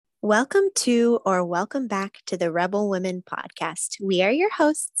Welcome to or welcome back to the Rebel Women podcast. We are your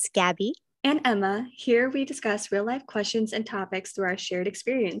hosts, Gabby and Emma. Here we discuss real life questions and topics through our shared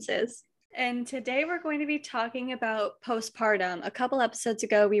experiences. And today we're going to be talking about postpartum. A couple episodes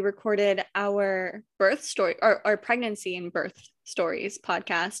ago, we recorded our birth story or our pregnancy and birth stories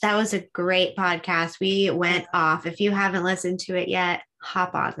podcast. That was a great podcast. We went off. If you haven't listened to it yet,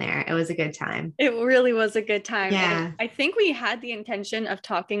 hop on there. It was a good time. It really was a good time. Yeah. And I think we had the intention of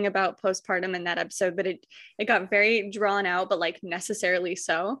talking about postpartum in that episode, but it got very drawn out, but like necessarily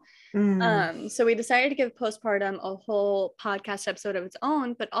so. So we decided to give postpartum a whole podcast episode of its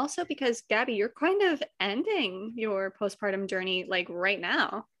own, but also because Gabby, you're kind of ending your postpartum journey like right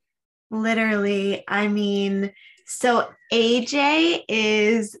now. Literally. I mean, so AJ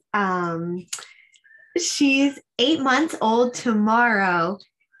is she's 8 months old tomorrow,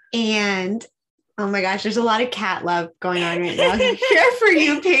 and oh my gosh, there's a lot of cat love going on right now. Here for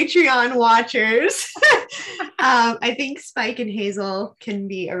you Patreon watchers. I think Spike and Hazel can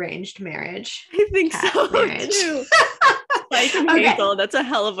be arranged marriage. I think so too. Spike and Hazel, that's a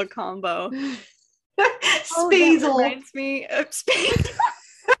hell of a combo. Spazel reminds me of Spazel.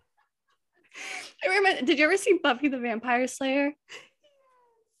 Did you ever see Buffy the Vampire Slayer?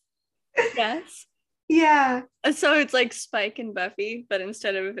 Yes. Yeah. So it's like Spike and Buffy, but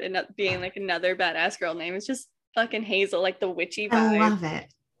instead of it being like another badass girl name, it's just fucking Hazel, like the witchy vibe. I love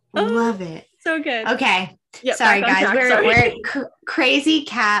it. Love it. So good. Okay. Yep, sorry guys. We're crazy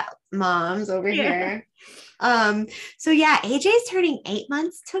cat moms over here. So yeah, AJ's turning 8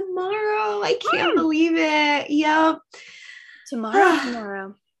 months tomorrow. I can't believe it. Yep.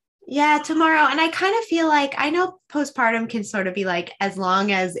 Tomorrow. Yeah, tomorrow. And I kind of feel like, I know postpartum can sort of be like as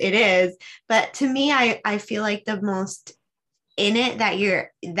long as it is, but to me, I feel like the most in it that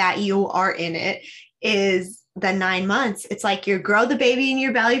you are in it is the 9 months. It's like you grow the baby in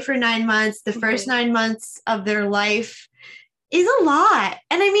your belly for 9 months. The first 9 months of their life is a lot.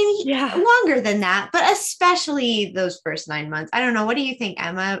 And I mean, longer than that, but especially those first 9 months. I don't know. What do you think,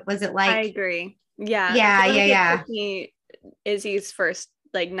 Emma? Was it like? I agree. Yeah. Yeah. It took me Izzy's first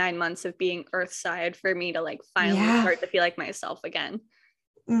like 9 months of being earthside for me to like finally start to feel like myself again.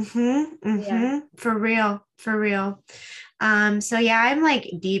 For real. So yeah, I'm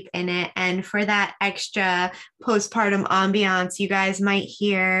like deep in it. And for that extra postpartum ambiance, you guys might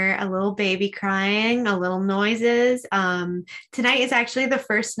hear a little baby crying, a little noises. Tonight is actually the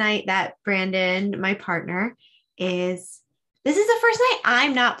first night that Brandon, my partner, this is the first night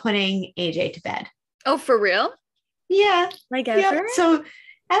I'm not putting AJ to bed. Oh, for real? Yeah. Like ever? Yeah. So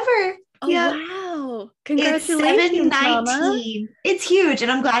ever. Oh, yeah. Wow. Congratulations, it's 7:19. Mama. It's huge.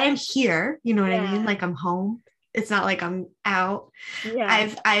 And I'm glad I'm here. You know what I mean? Like I'm home. It's not like I'm out.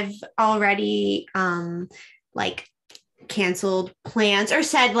 Yeah. I've already like canceled plans or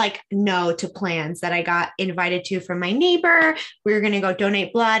said like no to plans that I got invited to from my neighbor. We were going to go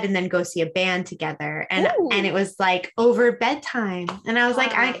donate blood and then go see a band together. And it was like over bedtime. And I was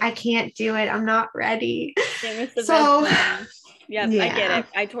like, I can't do it. I'm not ready. So yeah, I get it.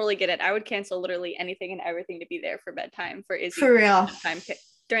 I totally get it. I would cancel literally anything and everything to be there for bedtime for Izzy. For real.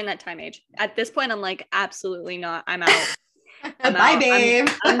 During that time age. At this point, I'm like, absolutely not. I'm out. Bye, babe.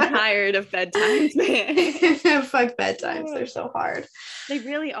 I'm tired of bedtimes, man. Fuck bedtimes. They're so hard. They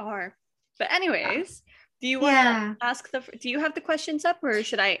really are. But anyways, do you want to do you have the questions up or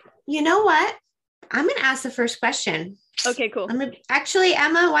should I? You know what? I'm going to ask the first question. Okay, cool. Actually,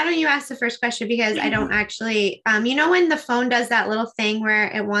 Emma, why don't you ask the first question? Because I don't actually, you know, when the phone does that little thing where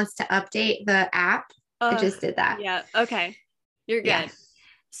it wants to update the app, it just did that. Yeah. Okay. You're good. Yeah.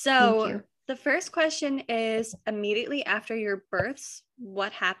 So the first question is, immediately after your births,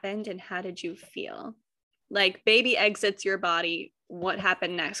 what happened and how did you feel? Like baby exits your body, what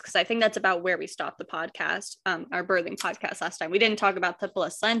happened next? Because I think that's about where we stopped the podcast, our birthing podcast last time. We didn't talk about the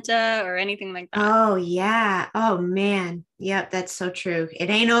placenta or anything like that. Oh, yeah. Oh, man. Yep, that's so true. It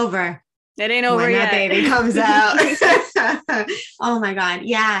ain't over. It ain't over when yet. That baby comes out. Oh, my God.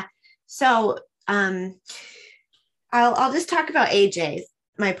 Yeah. So I'll just talk about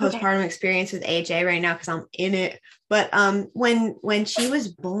my postpartum experience with AJ right now because I'm in it. But when she was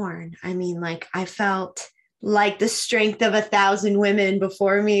born, I mean, like I felt like the strength of 1,000 women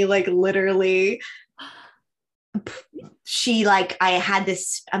before me, like literally she like, I had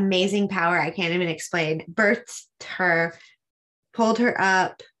this amazing power. I can't even explain. Birthed her, pulled her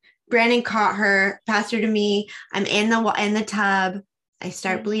up. Brandon caught her, passed her to me. I'm in the tub. I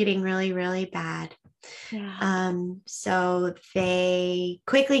start bleeding really, really bad. Yeah. So they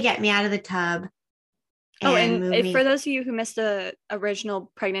quickly get me out of the tub. And for those of you who missed the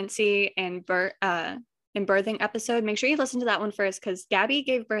original pregnancy and birth, and birthing episode. Make sure you listen to that one first, because Gabby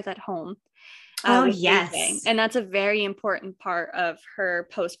gave birth at home. Oh, with yes. AJ, and that's a very important part of her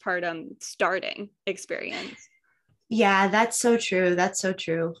postpartum starting experience. Yeah, that's so true. That's so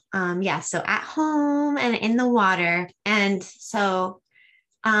true. Yeah, so at home and in the water. And so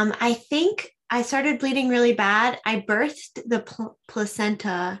I think I started bleeding really bad. I birthed the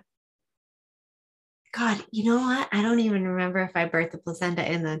placenta. God, you know what? I don't even remember if I birthed the placenta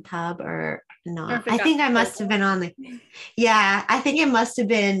in the tub or not. I think I must have been on the, yeah, I think it must have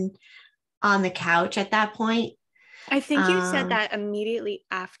been on the couch at that point. I think you said that immediately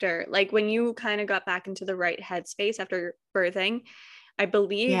after, like when you kind of got back into the right headspace after birthing. I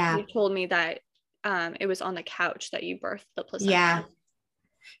believe you told me that it was on the couch that you birthed the placenta. Yeah.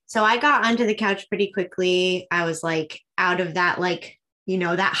 So I got onto the couch pretty quickly. I was like out of that, like, you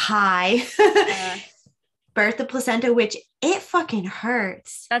know, that high. Birth the placenta, which it fucking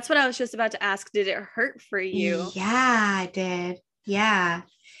hurts. That's what I was just about to ask. Did it hurt for you? Yeah, it did. Yeah,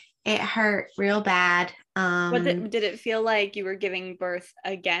 it hurt real bad. Did it feel like you were giving birth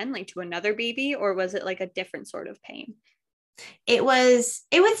again, like to another baby, or was it like a different sort of pain? It was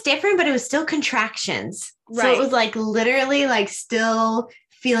different, but it was still contractions. Right. So it was like literally like still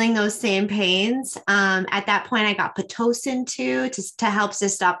feeling those same pains. At that point, I got Pitocin too to help to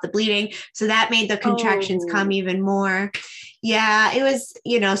stop the bleeding. So that made the contractions come even more. Yeah, it was,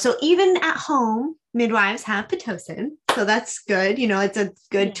 you know, so even at home, midwives have Pitocin. So that's good. You know, it's a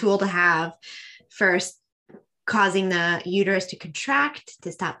good tool to have for causing the uterus to contract,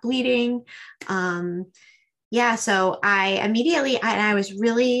 to stop bleeding. Yeah, so I was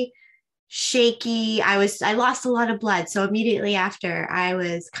really shaky. I lost a lot of blood. So immediately after, I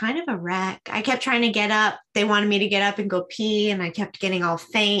was kind of a wreck. I kept trying to get up. They wanted me to get up and go pee, and I kept getting all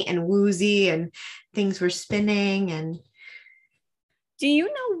faint and woozy, and things were spinning. And do you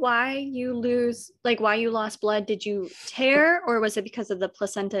know why you lost blood? Did you tear, or was it because of the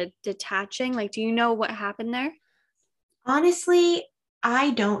placenta detaching? Like, do you know what happened there? Honestly,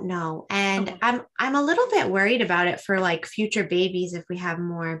 I don't know. And I'm a little bit worried about it for like future babies if we have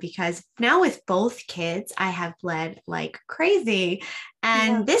more, because now with both kids, I have bled like crazy.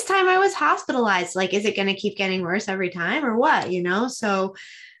 And this time I was hospitalized. Like, is it going to keep getting worse every time or what, you know? So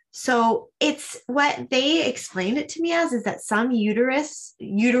it's what they explained it to me as is that some uteruses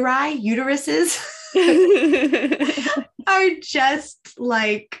are just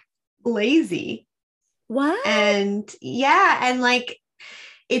like lazy. What? And and like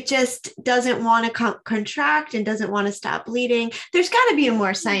it just doesn't want to contract and doesn't want to stop bleeding. There's got to be a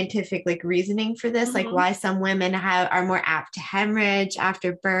more scientific like reasoning for this, like why some women are more apt to hemorrhage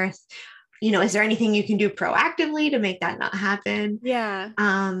after birth. You know, is there anything you can do proactively to make that not happen? Yeah.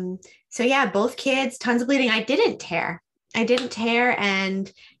 So yeah, both kids, tons of bleeding. I didn't tear.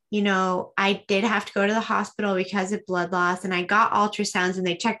 And, you know, I did have to go to the hospital because of blood loss, and I got ultrasounds and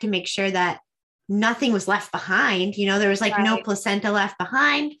they checked to make sure that nothing was left behind. You know, there was like no placenta left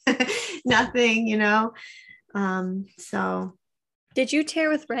behind, nothing, you know? So. Did you tear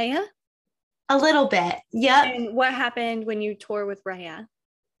with Rhea? A little bit. Yep. And what happened when you tore with Rhea?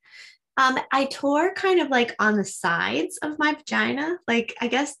 I tore kind of like on the sides of my vagina, like I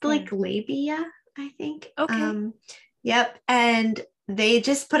guess the like labia, I think. Okay. Yep. And they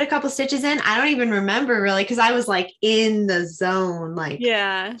just put a couple stitches in. I don't even remember really, because I was like in the zone, like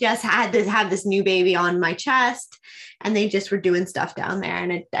just had to have this new baby on my chest, and they just were doing stuff down there.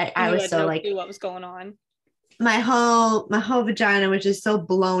 And I was so like, what was going on? My whole vagina was just so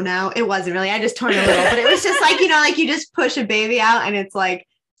blown out. It wasn't really, I just torn a little, but it was just like, you know, like you just push a baby out and it's like,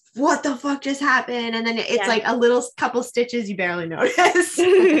 what the fuck just happened? And then it's like a little couple stitches you barely notice.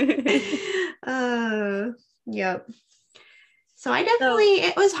 Yep. So I definitely,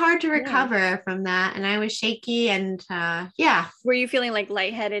 it was hard to recover from that. And I was shaky and Were you feeling like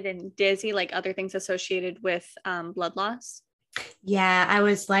lightheaded and dizzy, like other things associated with blood loss? Yeah, I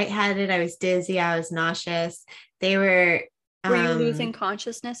was lightheaded. I was dizzy. I was nauseous. Were you losing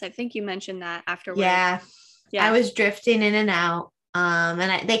consciousness? I think you mentioned that afterwards. Yeah. I was drifting in and out.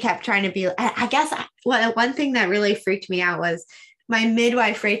 And they kept trying to be, I guess one thing that really freaked me out was my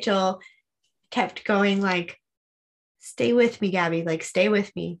midwife, Rachel, kept going like, stay with me, Gabby, like, stay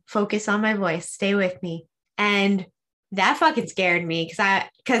with me, focus on my voice, stay with me. And that fucking scared me because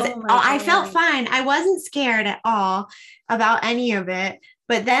I felt fine. I wasn't scared at all about any of it.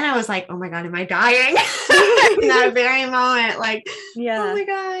 But then I was like, oh my God, am I dying? In that very moment, like, oh my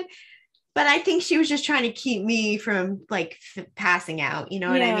God. But I think she was just trying to keep me from like passing out, you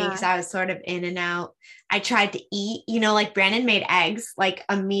know what I mean? Because I was sort of in and out. I tried to eat, you know, like Brandon made eggs like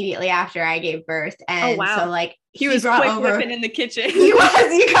immediately after I gave birth. And so like he was brought quick over whipping in the kitchen. He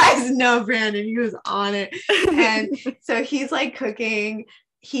was, you guys know Brandon, he was on it. And so he's like cooking.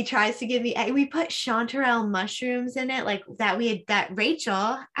 He tries to give me egg. We put chanterelle mushrooms in it, like that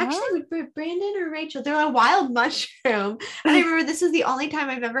Rachel, actually with Brandon or Rachel, they're a wild mushroom. And I remember this is the only time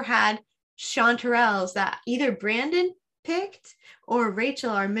I've ever had chanterelles that either Brandon picked or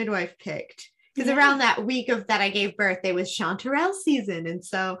Rachel, our midwife, picked. Because around that week of that I gave birth, it was chanterelle season. And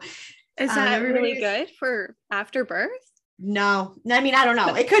so is that really good for after birth? No, I mean, I don't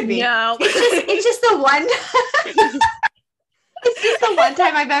know. It could be. No. It's just the one. It's just the one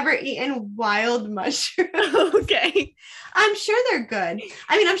time I've ever eaten wild mushrooms. Okay. I'm sure they're good.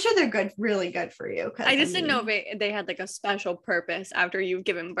 I mean, I'm sure they're good, really good for you. I just didn't know if they had like a special purpose after you've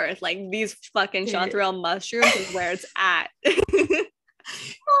given birth. Like these fucking chanterelle mushrooms is where it's at.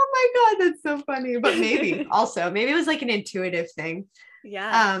 Oh my God, that's so funny. But maybe it was like an intuitive thing.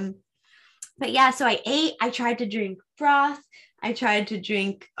 Yeah. But yeah, so I tried to drink broth. I tried to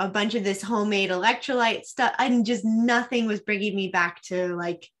drink a bunch of this homemade electrolyte stuff, and just nothing was bringing me back to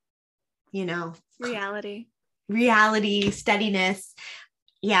like, you know, reality, steadiness.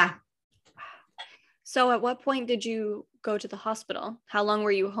 Yeah. So at what point did you go to the hospital? How long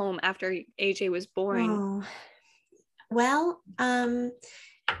were you home after AJ was born? Oh. Well,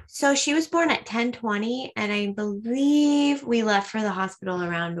 so she was born at 10:20, and I believe we left for the hospital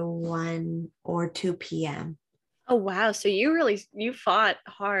around 1 or 2 p.m. Oh, wow. So you fought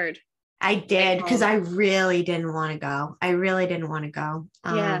hard. I did, because I really didn't want to go.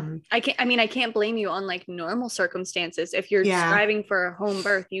 Yeah. I can't blame you on like normal circumstances. If you're striving for a home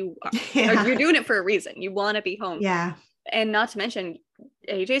birth, you're doing it for a reason. You want to be home. Yeah. And not to mention,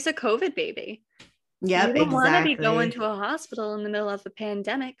 AJ's a COVID baby. Yep, you don't want to be going to a hospital in the middle of a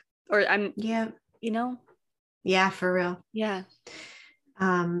pandemic, you know. Yeah, for real. Yeah.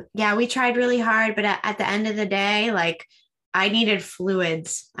 We tried really hard, but at the end of the day, like I needed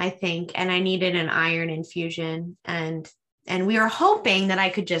fluids, I think, and I needed an iron infusion, and we were hoping that I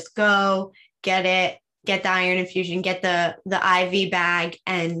could just go get the iron infusion, get the IV bag,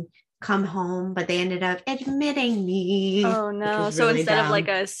 and come home, but they ended up admitting me. Oh no. So really instead of like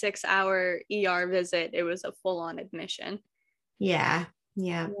a 6-hour ER visit, it was a full-on admission. Yeah.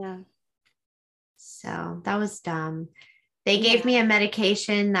 So that was dumb. They gave me a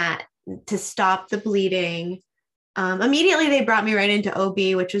medication to stop the bleeding. Immediately they brought me right into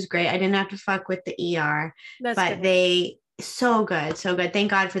OB, which was great. I didn't have to fuck with the ER. That's but good. So good.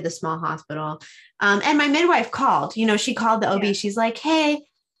 Thank God for the small hospital. And my midwife called, she called the OB. Yeah. She's like, hey,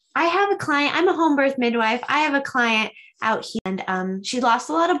 I have a client. I'm a home birth midwife. I have a client out here, and she lost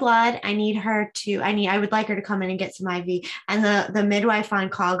a lot of blood. I would like her to come in and get some IV. And the midwife on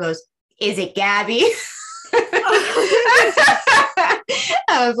call goes, is it Gabby?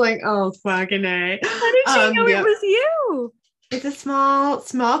 I was like, oh, fucking A. How did she know it was you? It's a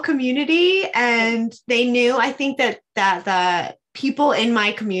small community, and they knew, I think that the people in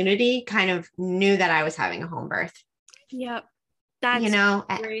my community kind of knew that I was having a home birth. Yep. That's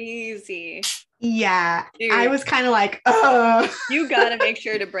crazy. Yeah. Dude, I was kind of like, oh. You got to make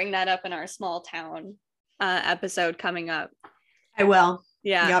sure to bring that up in our small town episode coming up. I will.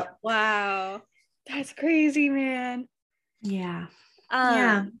 Yeah. Yep. Wow. That's crazy, man. Yeah.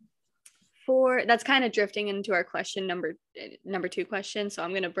 That's kind of drifting into our question number 2 question. So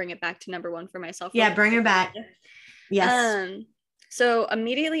I'm going to bring it back to number 1 for myself. Yeah. Bring her back. Yes. So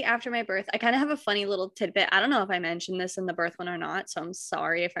immediately after my birth, I kind of have a funny little tidbit. I don't know if I mentioned this in the birth one or not, so I'm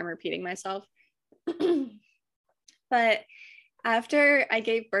sorry if I'm repeating myself. But after I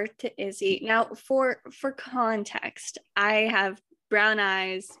gave birth to Izzy, now for context, I have brown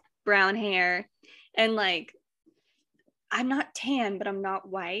eyes, brown hair, and like I'm not tan, but I'm not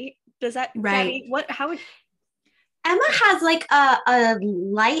white. Does that right? How would Emma has like a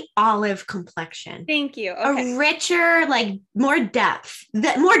light olive complexion. Thank you. Okay. A richer, like more depth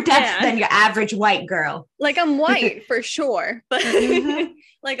than your average white girl. Like I'm white for sure, but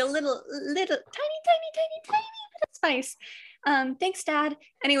like a little tiny bit of spice. Thanks, Dad.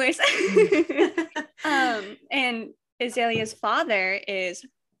 Anyways, and Azalea's father is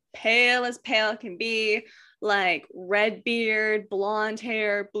pale as pale can be, like red beard, blonde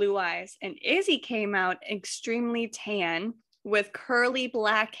hair, blue eyes. And Izzy came out extremely tan with curly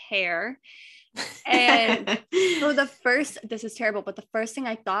black hair. And so this is terrible, but the first thing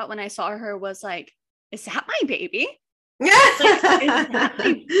I thought when I saw her was like, is that my baby? Like, is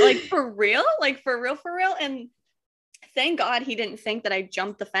that like for real? Like for real? And thank God he didn't think that I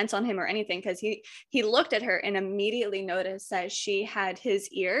jumped the fence on him or anything, because he looked at her and immediately noticed that she had his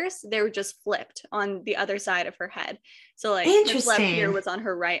ears. They were just flipped on the other side of her head. So like his left ear was on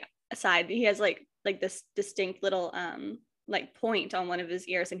her right side. He has like this distinct little like point on one of his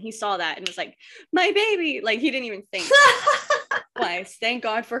ears, and he saw that and was like, my baby. Like he didn't even think twice. Thank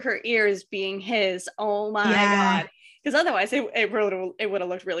God for her ears being his. Oh my God. Because otherwise it would have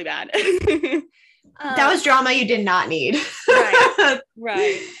looked really bad. That was drama you did not need.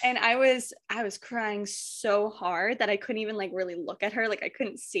 Right. And I was crying so hard that I couldn't even like really look at her. Like I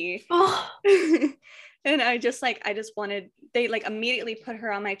couldn't see. And I just wanted, they like immediately put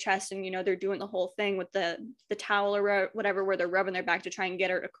her on my chest, and they're doing the whole thing with the towel or whatever, where they're rubbing their back to try and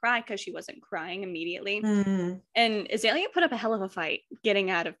get her to cry, because she wasn't crying immediately. And Azalea put up a hell of a fight getting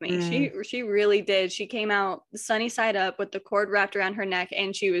out of me. She really did. She came out sunny side up with the cord wrapped around her neck,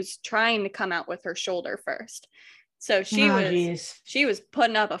 and she was trying to come out with her shoulder first. So she was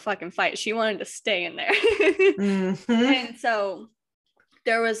putting up a fucking fight. She wanted to stay in there. And so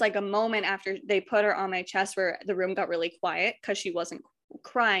there was like a moment after they put her on my chest where the room got really quiet because she wasn't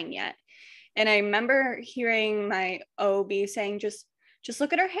crying yet. And I remember hearing my OB saying, just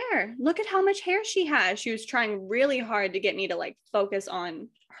look at her hair. Look at how much hair she has. She was trying really hard to get me to like focus on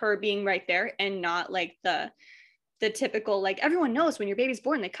her being right there, and not like the typical, like everyone knows when your baby's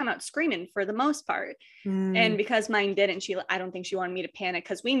born, they come out screaming for the most part. And because mine didn't, I don't think she wanted me to panic,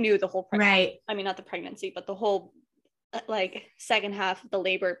 because we knew the whole I mean, not the pregnancy, but the whole like second half of the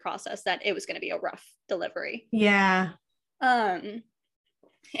labor process, that it was going to be a rough delivery. And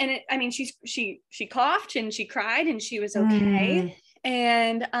she coughed and she cried and she was okay.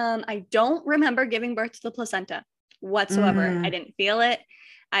 And I don't remember giving birth to the placenta whatsoever. I didn't feel it.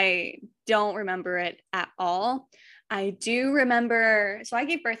 I don't remember it at all. I do remember, so I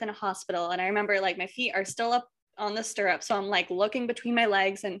gave birth in a hospital, and I remember like my feet are still up on the stirrup, so I'm like looking between my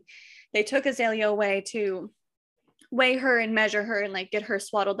legs, and they took Azalea away to weigh her and measure her and like get her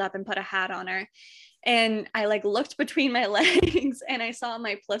swaddled up and put a hat on her. And I like looked between my legs, and I saw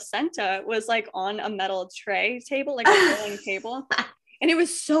my placenta was like on a metal tray table, like a rolling table. And it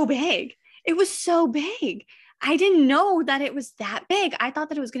was so big. It was so big. I didn't know that it was that big. I thought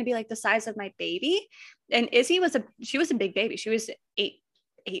that it was going to be like the size of my baby. And Izzy was a big baby. She was 8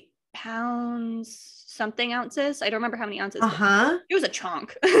 pounds something ounces. I don't remember how many ounces. It was a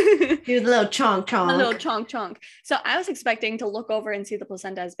chunk. He was a little chunk. A little chunk. So I was expecting to look over and see the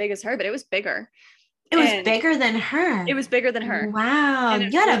placenta as big as her, but it was bigger. It was bigger than her. It was bigger than her. Wow.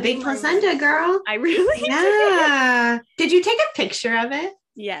 You got a big placenta, girl. I really did. Did you take a picture of it?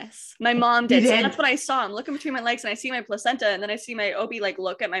 Yes, my mom did. So that's what I saw. I'm looking between my legs, and I see my placenta, and then I see my OB like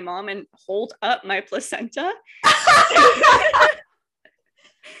look at my mom and hold up my placenta. Oh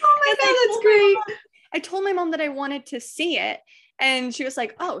my God, that's great. I told my mom that I wanted to see it, and she was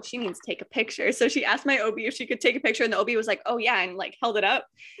like, oh, she needs to take a picture. So she asked my OB if she could take a picture, and the OB was like, oh yeah, and like held it up.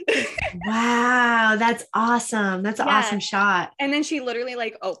 Wow, that's awesome. That's an awesome shot. And then she literally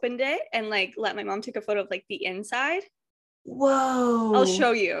like opened it and like let my mom take a photo of like the inside. Whoa. I'll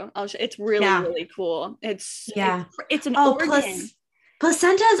show you. It's really, really cool. It's an organ.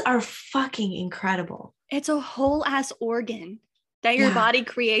 Placentas are fucking incredible. It's a whole ass organ that your body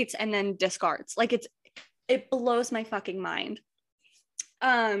creates and then discards. Like it blows my fucking mind.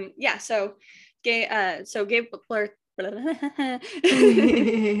 So gave birth. I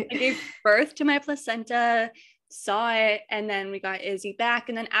gave birth to my placenta, saw it, and then we got Izzy back.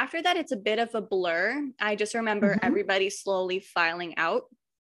 And then after that, it's a bit of a blur. I just remember everybody slowly filing out.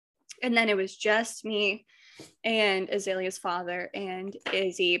 And then it was just me and Azalea's father and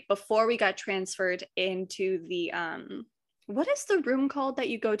Izzy before we got transferred into the, what is the room called that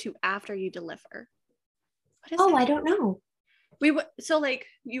you go to after you deliver? I don't know. So like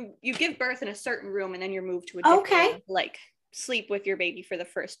you give birth in a certain room, and then you're moved to a different room, like sleep with your baby for the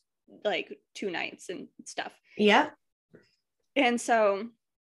first like 2 nights and stuff. Yep. And so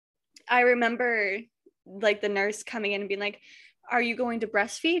I remember like the nurse coming in and being like, are you going to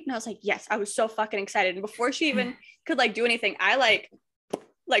breastfeed? And I was like, yes. I was so fucking excited. And before she even could like do anything, I like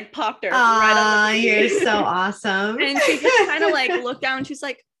popped her right on the you're so awesome. And she just kind of like looked down, and she's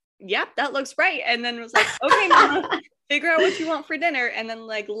like, yep, that looks right. And then was like, okay, Mama, figure out what you want for dinner. And then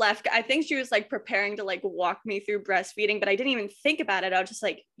like left. I think she was like preparing to like walk me through breastfeeding, but I didn't even think about it. I was just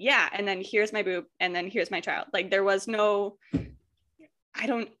like, yeah. And then here's my boob, and then here's my child. Like there was no, I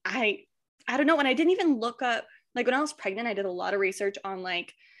don't know. And I didn't even look up, like when I was pregnant, I did a lot of research on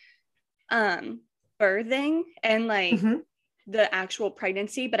like birthing and like the actual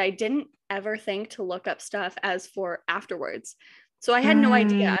pregnancy, but I didn't ever think to look up stuff as for afterwards. So I had no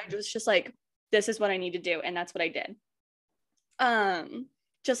idea. I was just like, this is what I need to do. And that's what I did.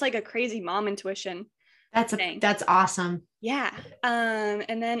 just like a crazy mom intuition. That's awesome. Yeah.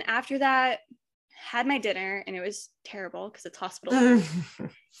 And then after that, had my dinner, and it was terrible because it's hospital.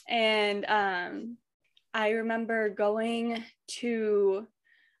 And I remember going to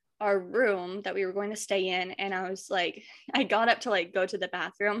our room that we were going to stay in, and I was like, I got up to like go to the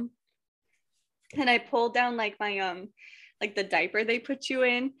bathroom, and I pulled down like my like the diaper they put you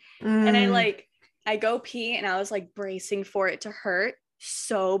in, and I go pee, and I was like bracing for it to hurt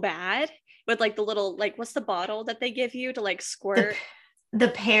so bad with like the little, like, what's the bottle that they give you to like squirt? The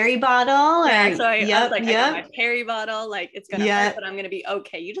Perry bottle? Yeah, so I was like, I got my Perry bottle, like it's gonna hurt, but I'm gonna be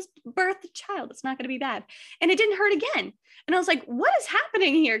okay. You just birthed a child, it's not gonna be bad. And it didn't hurt again. And I was like, what is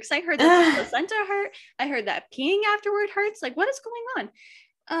happening here? Because I heard that the placenta hurt, I heard that peeing afterward hurts. Like, what is going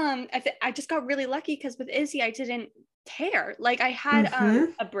on? I just got really lucky because with Izzy, I didn't tear. Like, I had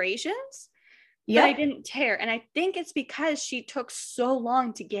abrasions, but I didn't tear. And I think it's because she took so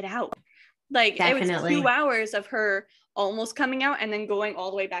long to get out. Like, Definitely. It was 2 hours of her almost coming out and then going all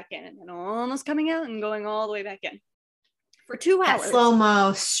the way back in, and then almost coming out and going all the way back in for 2 hours. That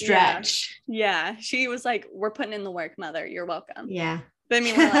slow-mo stretch. Yeah. She was like, we're putting in the work, mother. You're welcome. Yeah. But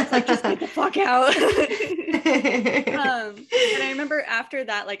meanwhile, I was like, just get the fuck out. And I remember after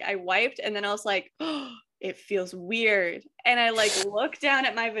that, like, I wiped, and then I was like, oh, it feels weird. And I like looked down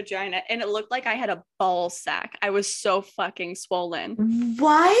at my vagina, and it looked like I had a ball sack. I was so fucking swollen.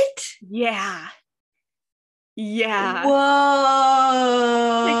 What? Yeah. Yeah. Whoa.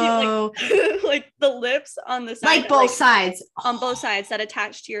 Like the lips on the side, like both sides. On both sides that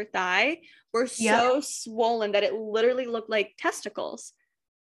attached to your thigh were so swollen that it literally looked like testicles.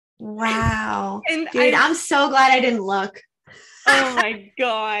 Wow. And dude, I'm so glad I didn't look. Oh my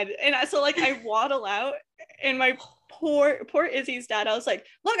God. And so like I waddle out, and my poor Izzy's dad, I was like,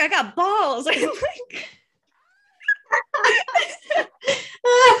 look, I got balls. I'm like,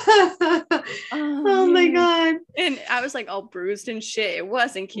 oh my God. And I was like all bruised and shit. It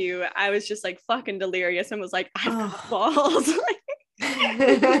wasn't cute. I was just like fucking delirious and was like, I've got balls.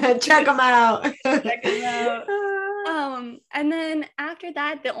 Check them out. Check them out. And then after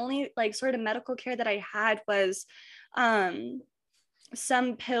that, the only like sort of medical care that I had was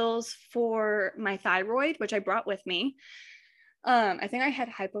some pills for my thyroid, which I brought with me. I think I had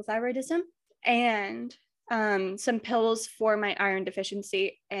hypothyroidism, and some pills for my iron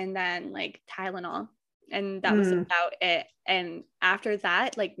deficiency, and then like Tylenol, and that was about it. And after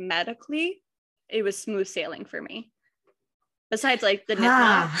that, like medically, it was smooth sailing for me. Besides like the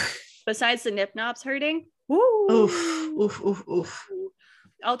nip knobs hurting. Woo. Oof.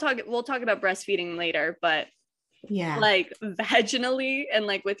 We'll talk about breastfeeding later, but yeah, like vaginally and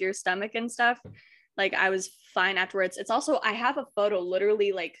like with your stomach and stuff, like I was fine afterwards. It's also, I have a photo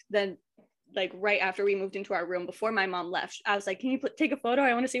literally like then like right after we moved into our room before my mom left. I was like, can you take a photo?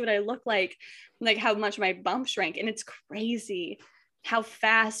 I want to see what I look like how much my bump shrank. And it's crazy how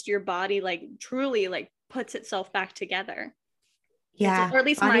fast your body like truly like puts itself back together. Yeah. Or at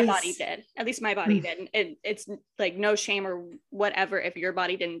least my body did. At least my body did. And it's like no shame or whatever if your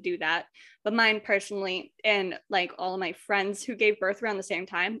body didn't do that. But mine personally, and like all of my friends who gave birth around the same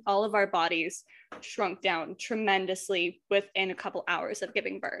time, all of our bodies shrunk down tremendously within a couple hours of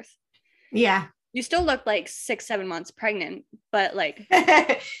giving birth. Yeah. You still look like 6-7 months pregnant, but like,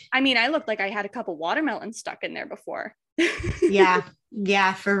 I mean, I looked like I had a couple watermelons stuck in there before. Yeah.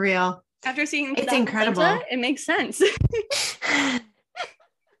 Yeah, for real. After seeing it's incredible. Pizza, it makes sense.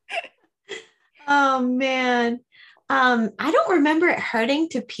 Oh man. I don't remember it hurting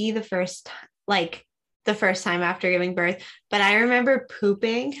to pee the first time after giving birth, but I remember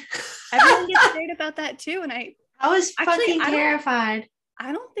pooping. Everyone gets scared about that too. And I was fucking terrified.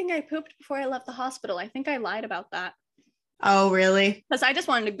 I don't think I pooped before I left the hospital. I think I lied about that. Oh, really? Because I just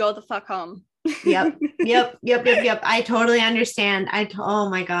wanted to go the fuck home. Yep. I totally understand. Oh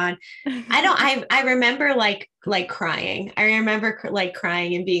my God. I remember like crying. I remember like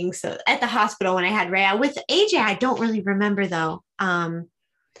crying and being so at the hospital when I had Rhea. With AJ, I don't really remember though.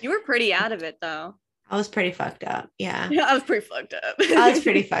 You were pretty out of it though. I was pretty fucked up. Yeah. I was pretty fucked up. I was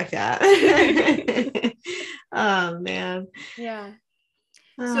pretty fucked up. Oh man. Yeah.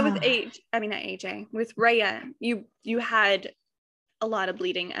 So with Rhea, you had a lot of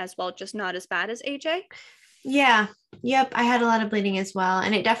bleeding as well, just not as bad as AJ. Yeah. Yep. I had a lot of bleeding as well.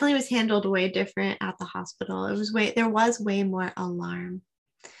 And it definitely was handled way different at the hospital. There was way more alarm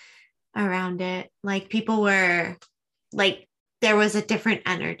around it. Like people were like, there was a different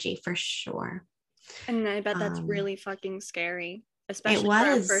energy for sure. And I bet that's really fucking scary, especially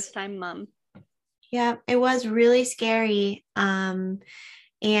for a first time mom. Yeah, it was really scary.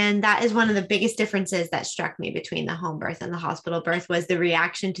 And that is one of the biggest differences that struck me between the home birth and the hospital birth was the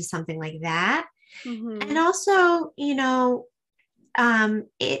reaction to something like that. And also,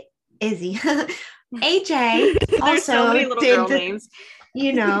 Izzy, AJ also so many little girl names.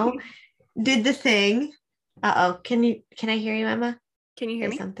 Did the thing. Can I hear you, Emma? Can you hear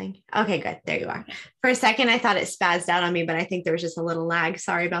me? Something? Okay, good. There you are. For a second, I thought it spazzed out on me, but I think there was just a little lag.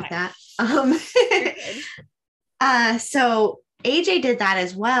 Sorry about that. So AJ did that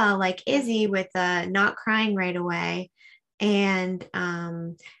as well, like Izzy with not crying right away. And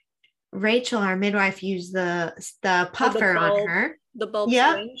Rachel, our midwife, used the puffer on her. The bulb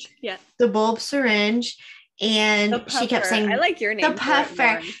syringe. Yeah. The bulb syringe. And she kept saying, I like your name. The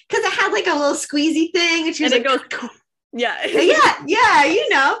puffer. Because it had like a little squeezy thing. And she was and like, it goes, yeah. yeah. You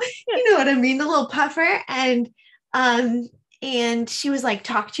know what I mean? The little puffer. And she was like,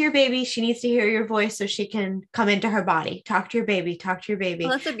 talk to your baby. She needs to hear your voice so she can come into her body. Talk to your baby. Talk to your baby.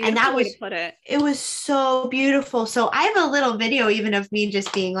 Well, that's a beautiful way to put it. It was so beautiful. So I have a little video even of me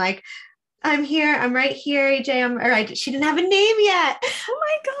just being like, I'm here. I'm right here, AJ. She didn't have a name yet. Oh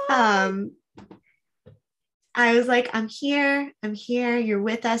my God. I was like, I'm here. You're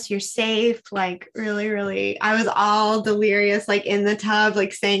with us. You're safe. Like really, really, I was all delirious, like in the tub,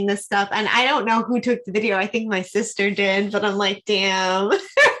 like saying this stuff. And I don't know who took the video. I think my sister did, but I'm like, damn.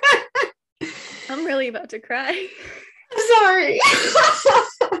 I'm really about to cry. Sorry.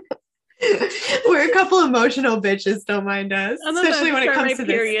 We're a couple emotional bitches. Don't mind us. Especially when it comes to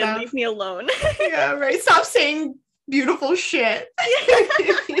this stuff. Leave me alone. Yeah, right. Stop saying beautiful shit.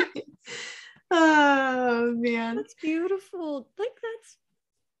 Oh man, that's beautiful. Like that's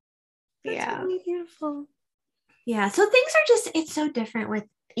really beautiful. Yeah. So things are it's so different with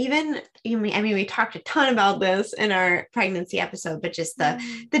we talked a ton about this in our pregnancy episode, but just the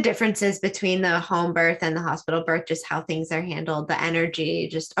differences between the home birth and the hospital birth, just how things are handled, the energy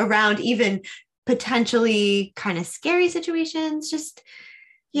just around even potentially kind of scary situations. Just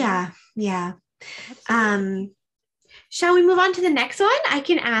yeah. Shall we move on to the next one? I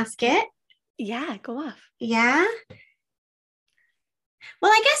can ask it. Yeah, go off. Yeah.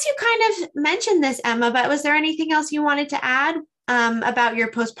 Well, I guess you kind of mentioned this, Emma, but was there anything else you wanted to add about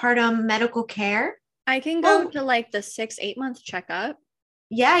your postpartum medical care? I can go to like the 6-8 month checkup.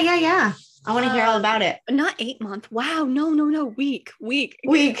 Yeah. I want to hear all about it. Not 8 month. Wow. No. Week.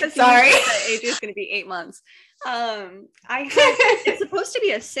 Sorry. AJ is going to be 8 months. It's supposed to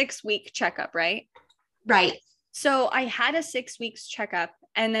be a 6-week checkup, right? Right. So I had a 6 weeks checkup.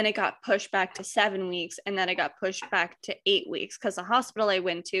 And then it got pushed back to 7 weeks. And then it got pushed back to 8 weeks because the hospital I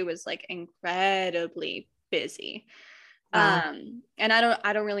went to was like incredibly busy. Wow. And I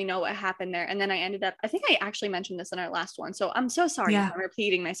don't really know what happened there. And then I think I actually mentioned this in our last one. So I'm so sorry if I'm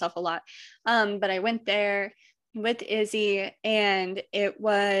repeating myself a lot. But I went there with Izzy and it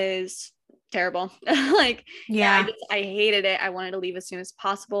was terrible. I hated it. I wanted to leave as soon as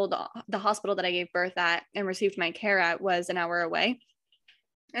possible. The hospital that I gave birth at and received my care at was an hour away.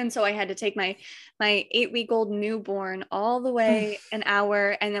 And so I had to take my 8-week-old newborn all the way an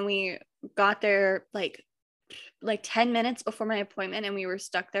hour. And then we got there like 10 minutes before my appointment. And we were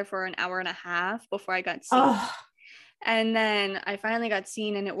stuck there for an hour and a half before I got seen. Oh. And then I finally got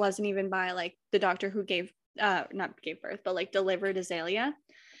seen and it wasn't even by like the doctor who not gave birth, but like delivered Azalea.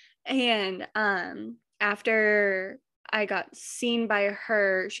 And after I got seen by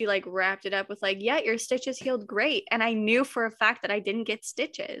her, she like wrapped it up with like, yeah, your stitches healed great. And I knew for a fact that I didn't get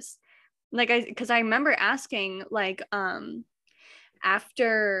stitches. Because I remember asking like,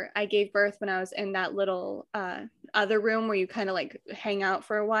 after I gave birth when I was in that little other room where you kind of like hang out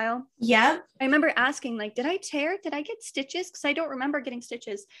for a while. Yeah. I remember asking like, did I tear? Did I get stitches? Because I don't remember getting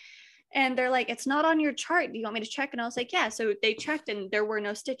stitches. And they're like, it's not on your chart. Do you want me to check? And I was like, yeah. So they checked and there were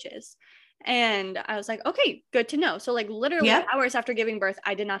no stitches. And I was like, okay, good to know. So like literally hours after giving birth,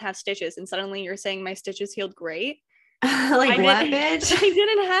 I did not have stitches. And suddenly you're saying my stitches healed great. Like what, bitch? I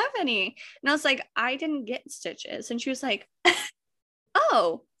didn't have any. And I was like, I didn't get stitches. And she was like,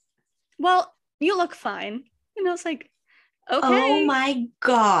 oh, well, you look fine. And I was like, okay. Oh my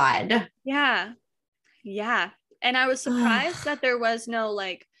God. Yeah. And I was surprised that there was no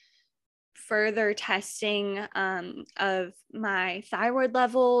like further testing of my thyroid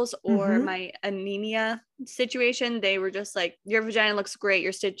levels or my anemia situation. They were just like, your vagina looks great.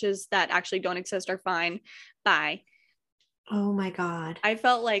 Your stitches that actually don't exist are fine. Bye. Oh my God. I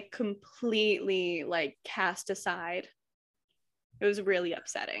felt like completely like cast aside. It was really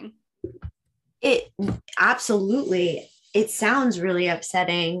upsetting. It absolutely. It sounds really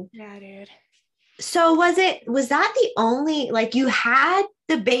upsetting. Yeah, dude. So was that the only, like you had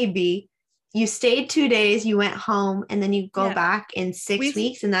the baby you stayed 2 days, you went home, and then you go back in 6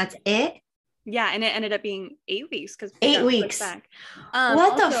 weeks, and that's it. Yeah, and it ended up being 8 weeks because 8 weeks back.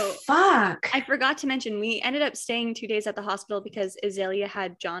 What the fuck? I forgot to mention we ended up staying 2 days at the hospital because Azalea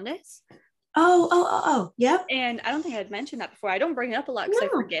had jaundice. Yep. And I don't think I had mentioned that before. I don't bring it up a lot because I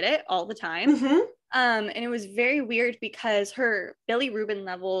forget it all the time. Mm-hmm. And it was very weird because her bilirubin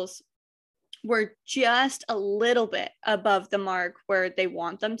levels were just a little bit above the mark where they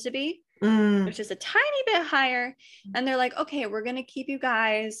want them to be, which is a tiny bit higher. And they're like, okay, we're going to keep you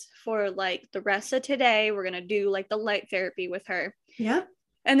guys for like the rest of today. We're going to do like the light therapy with her. Yeah.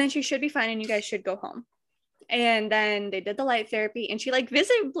 And then she should be fine and you guys should go home. And then they did the light therapy and she like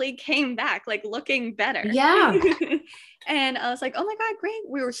visibly came back like looking better. Yeah. And I was like, oh my God, great.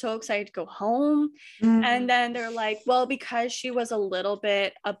 We were so excited to go home. And then they're like, well, because she was a little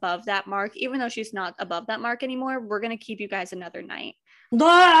bit above that mark, even though she's not above that mark anymore, we're going to keep you guys another night.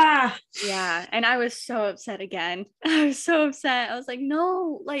 Blah! Yeah. And I was so upset again. I was so upset. I was like,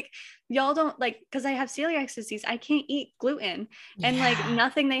 no, like y'all don't like, because I have celiac disease, I can't eat gluten. And like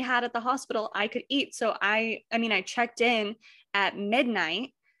nothing they had at the hospital I could eat. So I checked in at midnight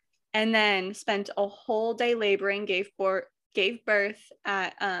and then spent a whole day laboring, gave birth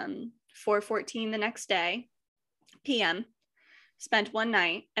at 4:14 the next day PM, spent one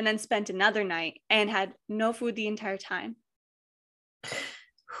night and then spent another night and had no food the entire time.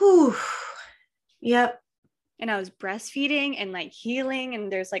 Whew. Yep. And I was breastfeeding and like healing,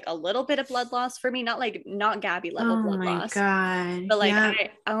 and there's like a little bit of blood loss for me, not Gabby level blood loss. Oh my God. But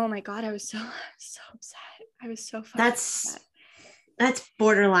like oh my God, I was so upset. I was so fucking upset. That's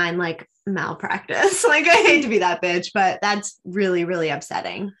borderline like malpractice. Like I hate to be that bitch, but that's really, really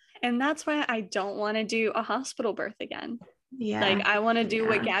upsetting. And that's why I don't want to do a hospital birth again. Yeah. Like I want to do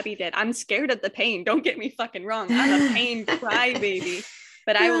what Gabby did. I'm scared of the pain. Don't get me fucking wrong. I'm a pain crybaby,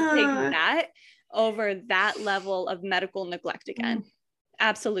 but I will take that over that level of medical neglect again.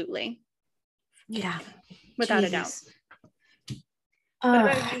 Absolutely. Yeah. Without a doubt.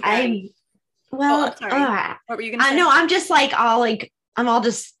 What were you gonna say? I know I'm all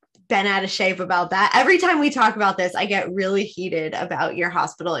just bent out of shape about that. Every time we talk about this, I get really heated about your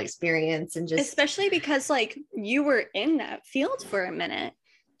hospital experience and just especially because like you were in that field for a minute.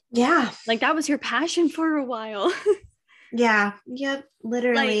 Yeah. Like that was your passion for a while. Yeah. Yep.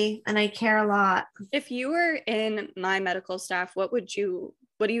 Literally. Like, and I care a lot. If you were in my medical staff, what do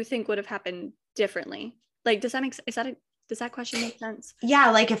you think would have happened differently? Like, does that question make sense?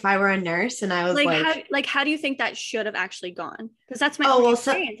 Yeah, like if I were a nurse and I was how do you think that should have actually gone? Because that's my only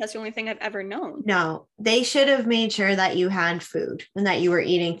experience. That's the only thing I've ever known. No, they should have made sure that you had food and that you were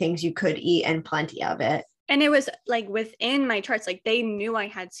eating things you could eat and plenty of it. And it was like within my charts, like they knew I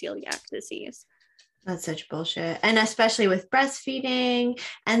had celiac disease. That's such bullshit. And especially with breastfeeding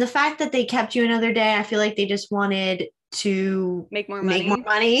and the fact that they kept you another day, I feel like they just wanted to make more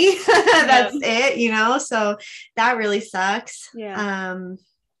money. That's it, so that really sucks. Yeah.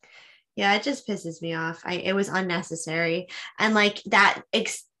 It just pisses me off. It was unnecessary. And like that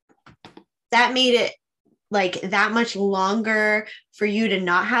made it like that much longer for you to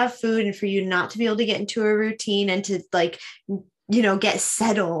not have food and for you not to be able to get into a routine and to like, get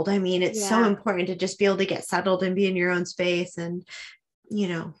settled. I mean, it's so important to just be able to get settled and be in your own space and,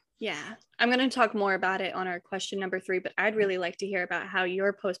 Yeah. I'm going to talk more about it on our question number 3, but I'd really like to hear about how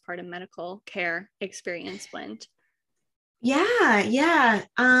your postpartum medical care experience went. Yeah.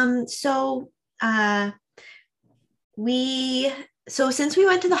 So since we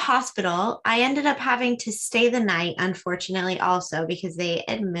went to the hospital, I ended up having to stay the night, unfortunately, also because they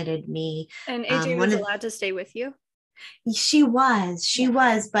admitted me. And AJ was allowed to stay with you? She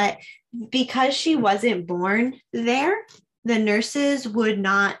was, but because she wasn't born there, the nurses would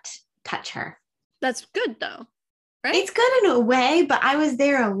not touch her. That's good though, right? It's good in a way, but I was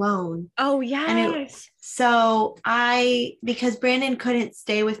there alone. Oh, yes. Because Brandon couldn't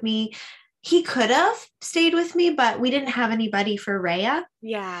stay with me, he could have stayed with me, but we didn't have anybody for Rhea.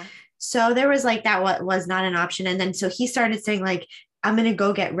 Yeah. So there was like, that was not an option. And then, so he started saying like, I'm going to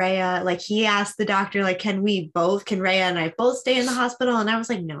go get Rhea. Like he asked the doctor, like, can Rhea and I both stay in the hospital? And I was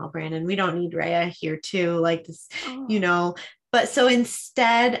like, no, Brandon, we don't need Rhea here too. Like this, but so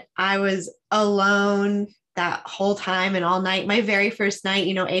instead I was alone that whole time and all night. My very first night,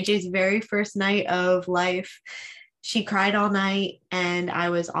 AJ's very first night of life, she cried all night and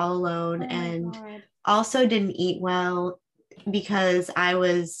I was all alone and also didn't eat well because I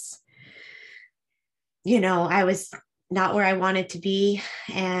was not where I wanted to be.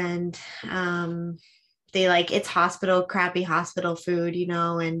 And they like, it's crappy hospital food,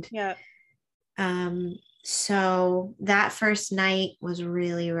 and So that first night was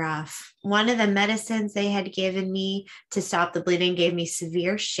really rough. One of the medicines they had given me to stop the bleeding gave me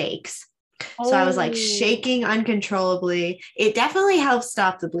severe shakes. So I was like shaking uncontrollably. It definitely helps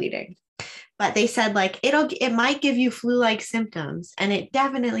stop the bleeding. But they said like it might give you flu-like symptoms, and it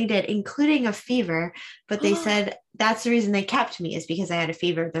definitely did, including a fever. But they said that's the reason they kept me, is because I had a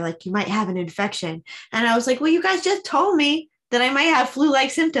fever. They're like, you might have an infection. And I was like, well, you guys just told me that I might have flu-like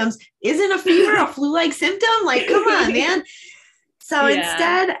symptoms. Isn't a fever a flu-like symptom? Like, come on, man. So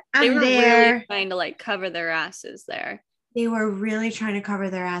instead, I'm there. Really trying to like cover their asses there. They were really trying to cover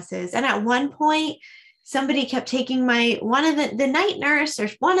their asses. And at one point, somebody kept taking one of the night nurse, or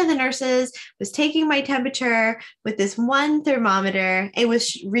one of the nurses was taking my temperature with this one thermometer. It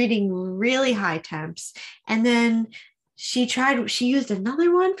was reading really high temps. And then she used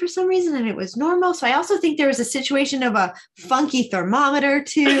another one for some reason, and it was normal. So I also think there was a situation of a funky thermometer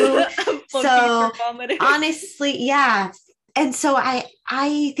too. Honestly, yeah. And so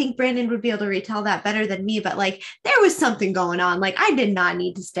I think Brandon would be able to retell that better than me, but like there was something going on. Like I did not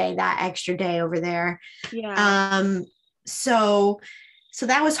need to stay that extra day over there. Yeah. So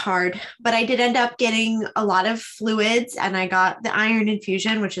that was hard, but I did end up getting a lot of fluids, and I got the iron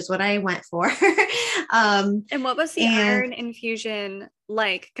infusion, which is what I went for. And what was the iron infusion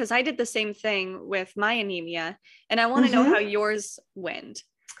like? Because I did the same thing with my anemia, and I want to know how yours went.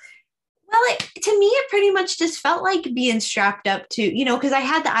 Well, to me, it pretty much just felt like being strapped up to, because I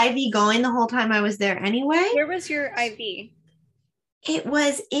had the IV going the whole time I was there anyway. Where was your IV? It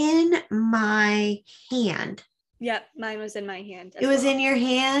was in my hand. Yep, mine was in my hand. It was in your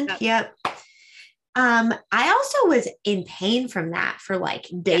hand? Yep. I also was in pain from that for like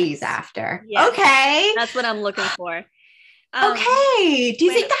days after. Yes. Okay. That's what I'm looking for. Okay. Do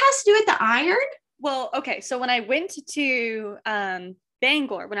you think that has to do with the iron? Well, okay. So when I went to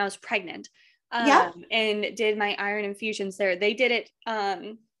Bangor when I was pregnant and did my iron infusions there, they did it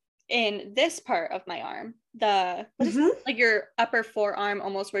in this part of my arm, like your upper forearm,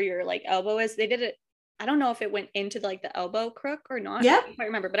 almost where your like elbow is. They did it. I don't know if it went into like the elbow crook or not. I don't quite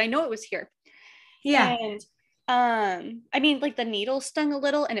remember, but I know it was here. Yeah. And I mean, like the needle stung a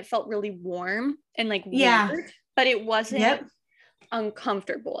little and it felt really warm and like weird, but it wasn't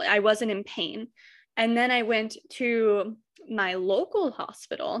uncomfortable. I wasn't in pain. And then I went to my local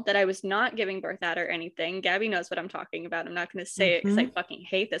hospital that I was not giving birth at or anything. Gabby knows what I'm talking about. I'm not going to say it because I fucking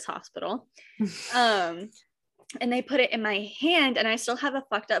hate this hospital. And they put it in my hand, and I still have a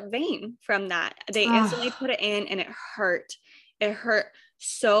fucked up vein from that. They instantly put it in, and it hurt. It hurt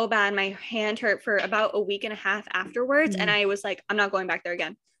so bad. My hand hurt for about a week and a half afterwards. And I was like, I'm not going back there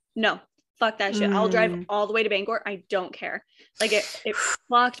again. No, fuck that shit. I'll drive all the way to Bangor. I don't care. Like it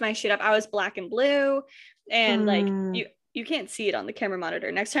fucked my shit up. I was black and blue, and like you can't see it on the camera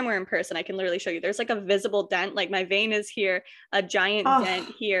monitor. Next time we're in person, I can literally show you. There's like a visible dent. Like my vein is here, a giant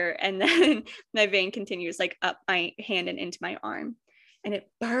dent here. And then my vein continues like up my hand and into my arm. And it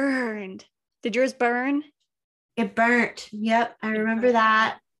burned. Did yours burn? It burnt. Yep. I remember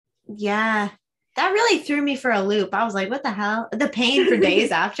that. Yeah. That really threw me for a loop. I was like, what the hell? The pain for days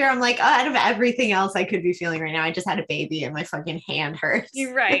after. I'm like, out of everything else I could be feeling right now, I just had a baby and my fucking hand hurts.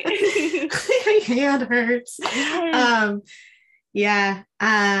 You're right. My hand hurts. Yeah.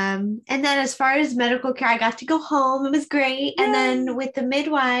 And then as far as medical care, I got to go home. It was great. And then with the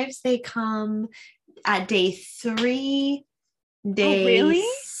midwives, they come at day 3, day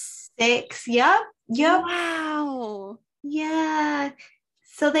 6. Yep. Wow. Yeah.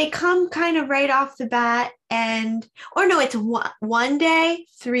 So they come kind of right off the bat, it's one day,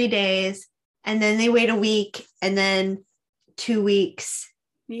 3 days, and then they wait a week, and then 2 weeks,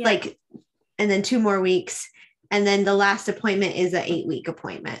 and then 2 more weeks. And then the last appointment is an 8-week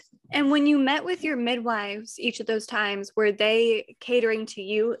appointment. And when you met with your midwives each of those times, were they catering to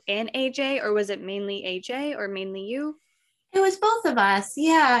you and AJ, or was it mainly AJ or mainly you? It was both of us.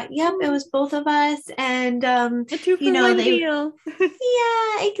 Yeah. Yep. It was both of us. And, a 2-for-1 deal.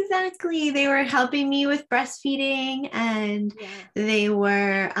 Yeah, exactly. They were helping me with breastfeeding, and they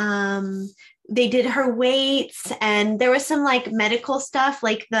were, they did her weights, and there was some like medical stuff,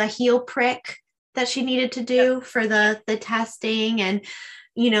 like the heel prick that she needed to do for the testing. And,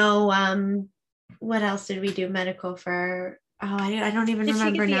 what else did we do medical for? Oh, I don't even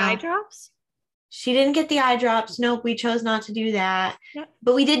remember now. Eye drops? She didn't get the eye drops. Nope, we chose not to do that. Yep.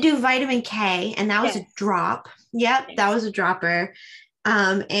 But we did do vitamin K, and that was a drop. Yep, that was a dropper.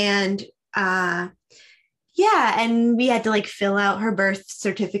 And we had to like fill out her birth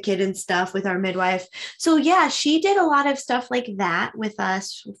certificate and stuff with our midwife. So yeah, she did a lot of stuff like that with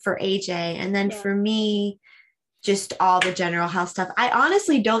us for AJ. And then for me, just all the general health stuff. I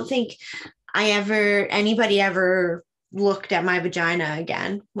honestly don't think anybody ever looked at my vagina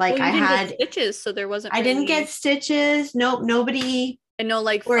again. Like, well, you didn't get stitches, so there wasn't. I didn't get stitches. Nope, nobody. And no,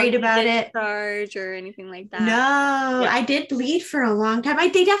 like, worried about it, discharge or anything like that. No, yeah. I did bleed for a long time.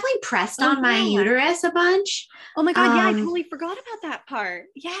 They definitely pressed on my uterus a bunch. Oh my God, yeah, I totally forgot about that part.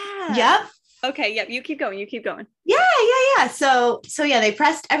 Yeah. Yep. Okay, yep, you keep going. Yeah. So yeah, they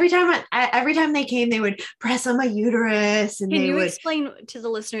pressed every time they came, they would press on my uterus, and Can you explain to the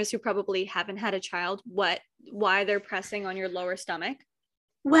listeners who probably haven't had a child why they're pressing on your lower stomach?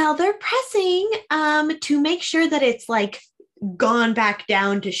 Well, they're pressing to make sure that it's like gone back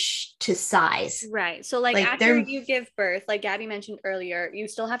down to size. Right. So like after you give birth, like Gabby mentioned earlier, you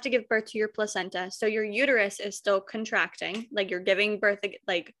still have to give birth to your placenta. So your uterus is still contracting, like you're giving birth,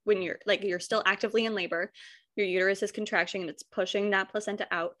 like when you're still actively in labor, your uterus is contracting and it's pushing that placenta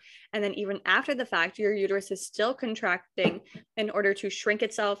out. And then even after the fact, your uterus is still contracting in order to shrink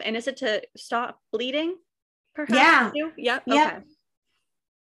itself. And is it to stop bleeding? Perhaps? Yeah. Yep. Okay.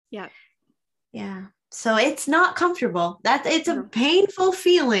 Yeah. Yeah. So it's not comfortable. It's a painful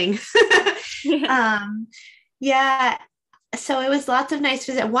feeling. Yeah. So it was lots of nice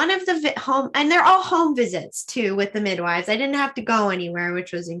visits. One of the home, and they're all home visits too with the midwives. I didn't have to go anywhere,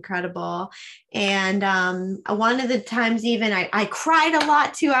 which was incredible. And one of the times even I cried a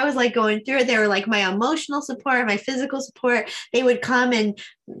lot too. I was like going through it. They were like my emotional support, my physical support. They would come and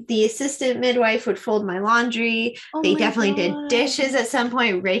the assistant midwife would fold my laundry. They definitely did dishes at some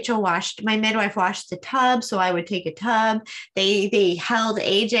point. My midwife washed the tub, so I would take a tub. They held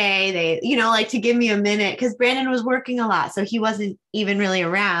AJ. They, like to give me a minute because Brandon was working a lot, so he wasn't even really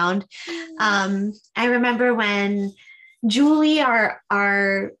around. I remember when Julie, our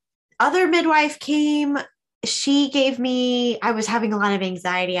other midwife, came. She gave me, I was having a lot of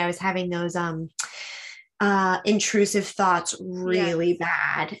anxiety. I was having those intrusive thoughts really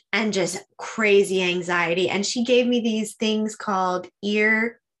bad and just crazy anxiety. And she gave me these things called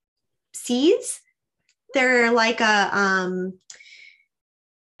ear seeds. They're like a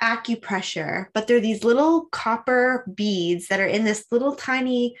acupressure, but they're these little copper beads that are in this little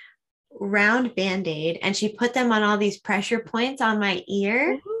tiny round band-aid, and she put them on all these pressure points on my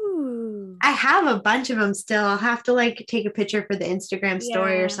ear. Ooh. I have a bunch of them still. I'll have to like take a picture for the Instagram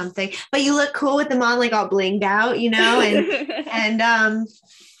story or something, but you look cool with them on, like all blinged out, and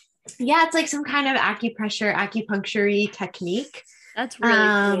yeah, it's like some kind of acupuncture technique. That's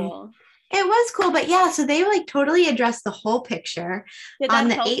really cool. It was cool, but yeah, so they like totally addressed the whole picture. Did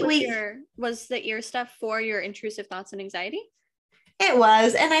that help with was the ear stuff for your intrusive thoughts and anxiety? It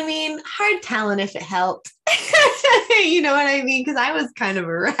was. And I mean, hard telling if it helped. You know what I mean? Because I was kind of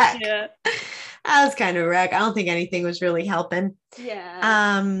a wreck. Yeah. I was kind of a wreck. I don't think anything was really helping. Yeah.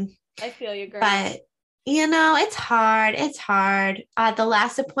 I feel you, girl. But, it's hard. It's hard. The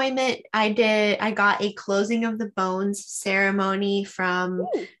last appointment I got a closing of the bones ceremony from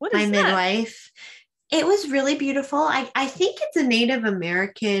my midwife. It was really beautiful. I think it's a Native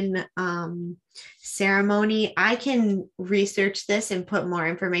American ceremony. I can research this and put more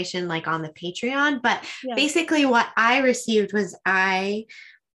information like on the Patreon, but basically what I received was I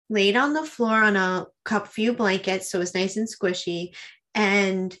laid on the floor on a few blankets, so it was nice and squishy,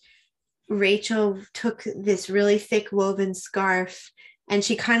 and Rachel took this really thick woven scarf and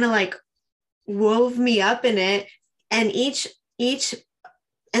she kind of like wove me up in it, and each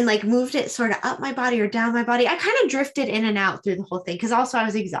and like moved it sort of up my body or down my body. I kind of drifted in and out through the whole thing because also I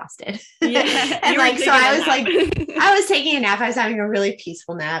was exhausted. Yeah, and like, so I was like, I was taking a nap. I was having a really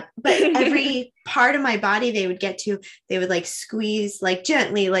peaceful nap, but every part of my body they would get to, they would like squeeze, like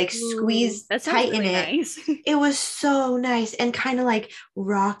gently, like squeeze tighten really it. Nice. It was so nice, and kind of like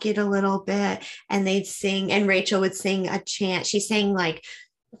rock it a little bit. And they'd sing, and Rachel would sing a chant. She sang like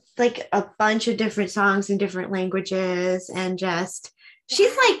a bunch of different songs in different languages, and just,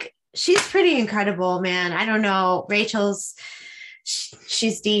 she's pretty incredible, man. I don't know.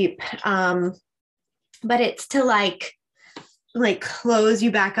 She's deep. But it's to like close you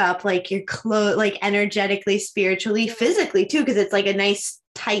back up, like you're like energetically, spiritually, physically too, because it's like a nice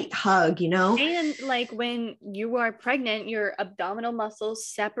tight hug, And like when you are pregnant, your abdominal muscles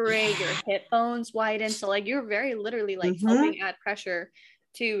separate, your hip bones widen. So like you're very literally like helping add pressure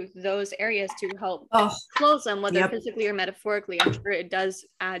to those areas to help close them, whether physically or metaphorically. I'm sure it does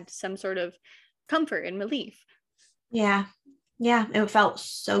add some sort of comfort and relief. Yeah, it felt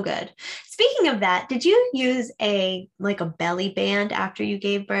so good. Speaking of that, did you use a belly band after you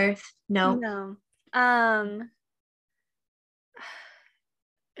gave birth? No.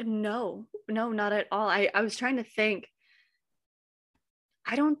 No, not at all. I was trying to think.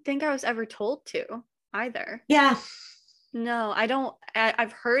 I don't think I was ever told to either. Yeah. No, I don't.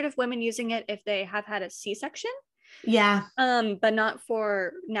 I've heard of women using it if they have had a C-section. Yeah. But not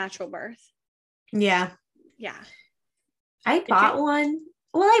for natural birth. Yeah. Yeah. I bought one.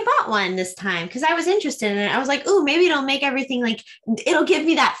 Well, I bought one this time because I was interested in it. I was like, "Ooh, maybe it'll make everything like it'll give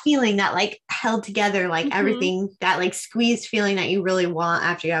me that feeling that like held together, like everything that like squeezed feeling that you really want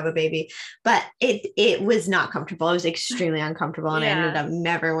after you have a baby." But it was not comfortable. It was extremely uncomfortable, and I ended up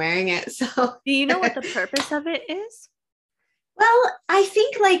never wearing it. So, do you know what the purpose of it is? Well, I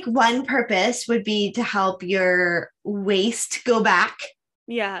think like one purpose would be to help your waist go back.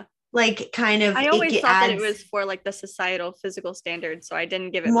 Yeah. Like kind of I always thought that it was for like the societal physical standards, so I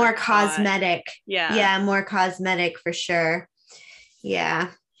didn't give it more cosmetic. Yeah, more cosmetic for sure.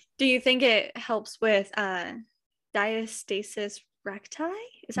 Yeah. Do you think it helps with diastasis recti?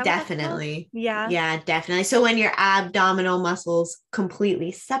 Is that definitely? Yeah, definitely. So when your abdominal muscles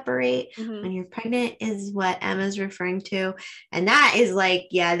completely separate when you're pregnant is what Emma's referring to, and that is like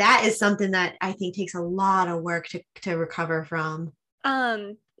that is something that I think takes a lot of work to recover from.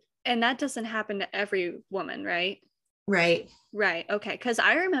 And that doesn't happen to every woman, right? Right. Okay. Because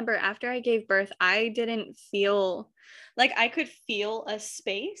I remember after I gave birth, I didn't feel like I could feel a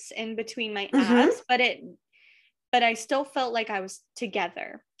space in between my abs, but I still felt like I was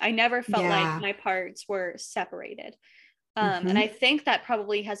together. I never felt like my parts were separated. And I think that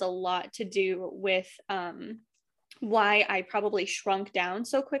probably has a lot to do with why I probably shrunk down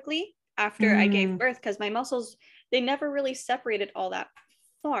so quickly after I gave birth, because my muscles, they never really separated all that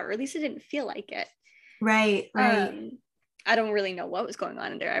far, or at least it didn't feel like it. Right. I don't really know what was going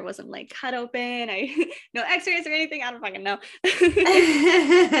on in there. I wasn't like cut open. No x-rays or anything. I don't fucking know.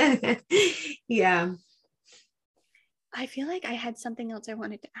 Yeah. I feel like I had something else I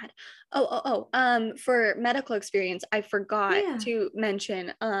wanted to add. For medical experience, I forgot to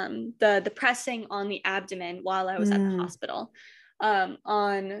mention the pressing on the abdomen while I was at the hospital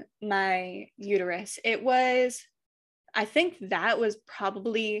on my uterus. I think that was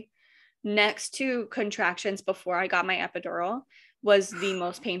probably next to contractions before I got my epidural was the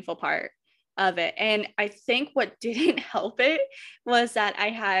most painful part of it. And I think what didn't help it was that I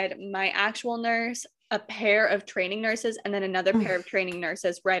had my actual nurse, a pair of training nurses, and then another pair of training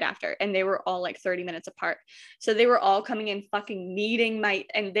nurses right after, and they were all like 30 minutes apart. So they were all coming in fucking kneading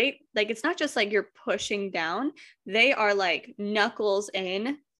and they like, it's not just like you're pushing down, they are like knuckles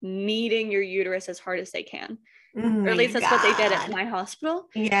in, kneading your uterus as hard as they can. Or at least that's what they did at my hospital.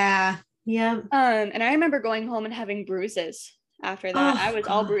 Yeah. And I remember going home and having bruises after that. I was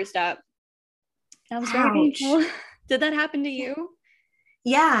all bruised up. That was very painful. Did that happen to you?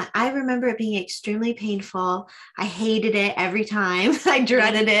 Yeah, I remember it being extremely painful. I hated it every time. I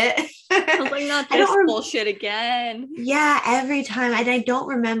dreaded it. I was like, not this bullshit again. Yeah, every time. And I don't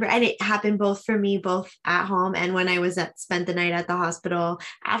remember. And it happened both for me, both at home and when I was spent the night at the hospital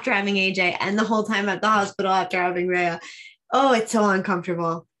after having AJ, and the whole time at the hospital after having Rhea. Oh, it's so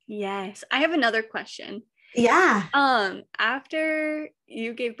uncomfortable. Yes. I have another question. Yeah. After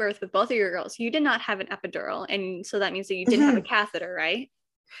you gave birth with both of your girls, you did not have an epidural, and so that means that you didn't have a catheter, right?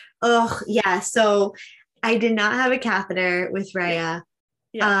 Oh, yeah. So I did not have a catheter with Rhea.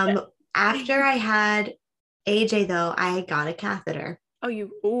 After I had AJ though, I got a catheter.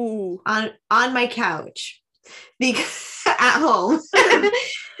 On my couch because at home.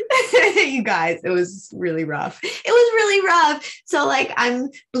 You guys, it was really rough. So like I'm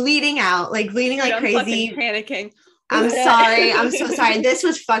bleeding out, like bleeding like crazy. Panicking. I'm sorry. I'm so sorry. This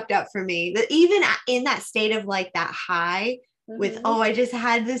was fucked up for me. Even in that state of like that high with, I just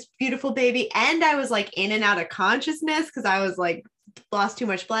had this beautiful baby, and I was like in and out of consciousness because I was like lost too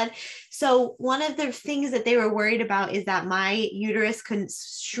much blood. So one of the things that they were worried about is that my uterus couldn't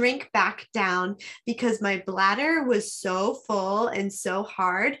shrink back down because my bladder was so full and so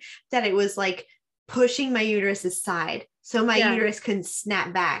hard that it was like pushing my uterus aside. So my uterus couldn't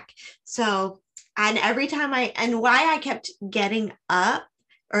snap back. So, and every time why I kept getting up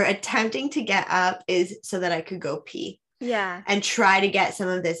or attempting to get up is so that I could go pee. Yeah. And try to get some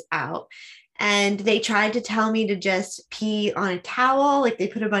of this out. And they tried to tell me to just pee on a towel. Like they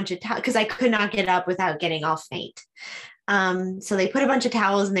put a bunch of towels because I could not get up without getting all faint. So they put a bunch of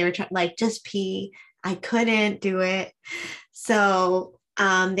towels and they were like, just pee. I couldn't do it. So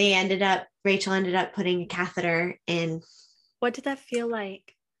Rachel ended up putting a catheter in. What did that feel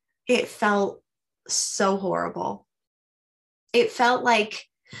like? It felt so horrible. It felt like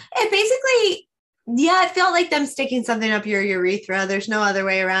it felt like them sticking something up your urethra. There's no other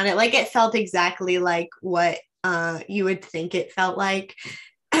way around it. Like it felt exactly like what you would think it felt like.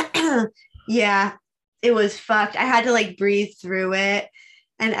 Yeah, it was fucked. I had to like breathe through it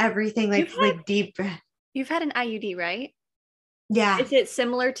and everything, like deep breath. You've had an IUD, right? Yeah. Is it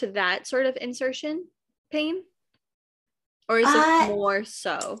similar to that sort of insertion pain? Or is it more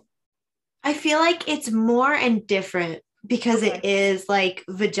so? I feel like it's more and different because it is like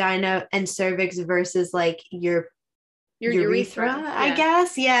vagina and cervix versus like your urethra, I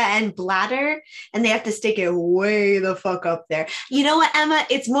guess. Yeah. And bladder. And they have to stick it way the fuck up there. You know what, Emma?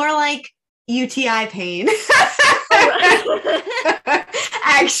 It's more like UTI pain.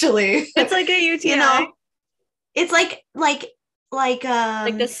 Actually. It's like a UTI. You know, it's like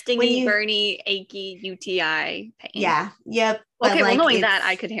the stingy, burny, achy UTI pain. Yeah. Yep. Okay, well, knowing that,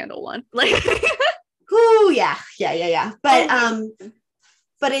 I could handle one. Like, ooh, yeah.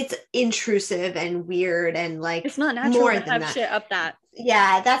 But it's intrusive and weird and like it's not natural more to have shit up that.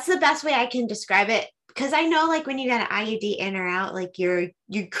 Yeah, that's the best way I can describe it. Because I know, like, when you got an IUD in or out, like you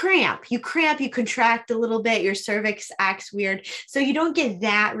cramp, you contract a little bit, your cervix acts weird, so you don't get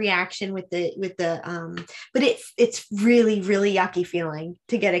that reaction with the but it's really, really yucky feeling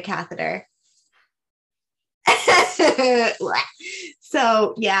to get a catheter.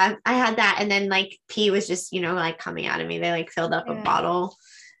 So yeah, I had that, and then like pee was just like coming out of me. They like filled up a bottle.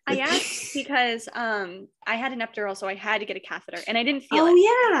 I asked because I had an epidural, so I had to get a catheter, and I didn't feel it.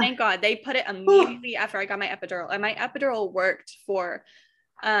 Oh yeah! Thank God they put it immediately after I got my epidural, and my epidural worked for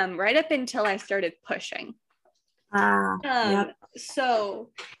right up until I started pushing. Yep.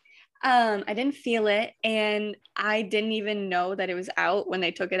 So I didn't feel it, and I didn't even know that it was out when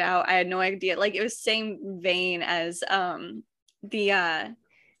they took it out. I had no idea. Like, it was same vein as the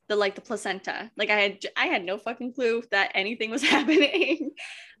placenta. Like, I had no fucking clue that anything was happening.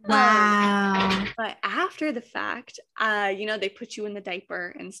 Wow. But after the fact, they put you in the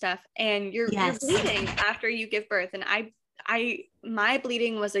diaper and stuff, and you're bleeding after you give birth. And my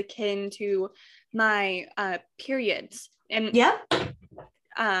bleeding was akin to my periods. And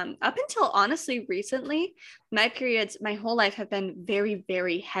up until honestly recently, my periods my whole life have been very,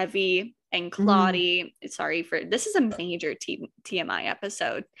 very heavy and clotty. Sorry for this is a major TMI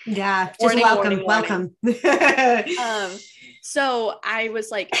episode. Yeah, just welcome. So I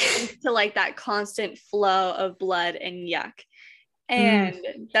was like to like that constant flow of blood and yuck, and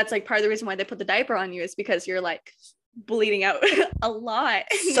that's like part of the reason why they put the diaper on you, is because you're like bleeding out a lot,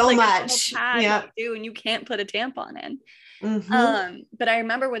 so like much. Yeah, and you can't put a tampon in. But I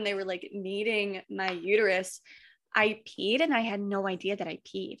remember when they were like kneading my uterus, I peed, and I had no idea that I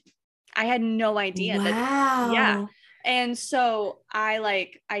peed. I had no idea. Wow. And so I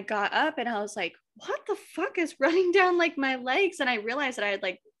got up, and I was like, what the fuck is running down like my legs? And I realized that I had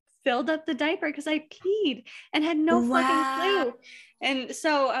like filled up the diaper because I peed and had no fucking clue. And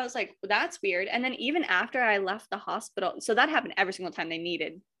so I was like, well, that's weird. And then even after I left the hospital, so that happened every single time they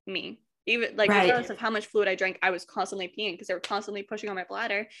needed me. Even like regardless of how much fluid I drank, I was constantly peeing because they were constantly pushing on my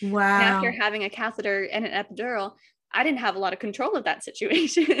bladder. Wow. And after having a catheter and an epidural, I didn't have a lot of control of that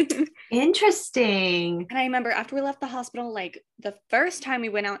situation. Interesting. And I remember after we left the hospital, like the first time we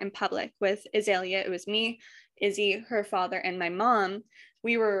went out in public with Azalea, it was me, Izzy, her father, and my mom.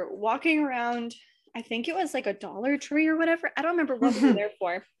 We were walking around, I think it was like a Dollar Tree or whatever. I don't remember what we were there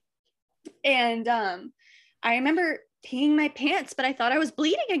for. And I remember peeing my pants, but I thought I was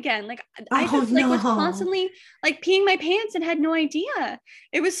bleeding again. Like I just was constantly like peeing my pants and had no idea.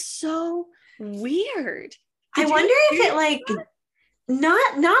 It was so weird. I wonder if it like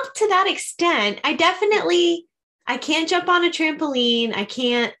not to that extent. I can't jump on a trampoline. I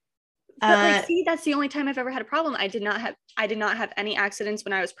can't. But that's the only time I've ever had a problem. I did not have any accidents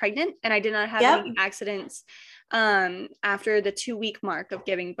when I was pregnant, and I did not have any accidents after the 2-week mark of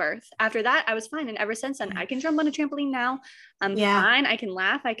giving birth. After that, I was fine, and ever since then, I can jump on a trampoline now. I'm fine. I can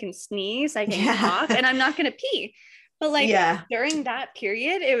laugh. I can sneeze. I can cough, and I'm not gonna pee. But like during that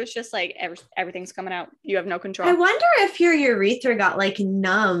period, it was just like everything's coming out. You have no control. I wonder if your urethra got like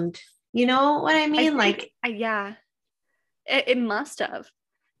numbed. You know what I mean? It must have.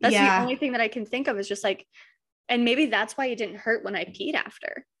 That's the only thing that I can think of is just like, and maybe that's why it didn't hurt when I peed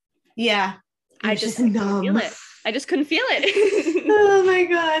after. Yeah. I just couldn't feel it. I just couldn't feel it. Oh my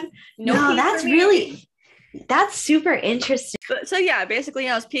God. No, that's super interesting. So yeah, basically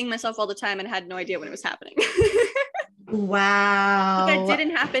I was peeing myself all the time and had no idea when it was happening. Wow. But that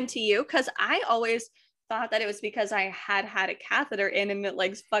didn't happen to you? Because I always thought that it was because I had a catheter in and it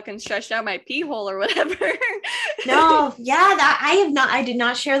like fucking stretched out my pee hole or whatever. No, yeah, I did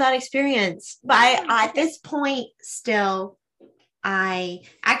not share that experience. But at this point still, I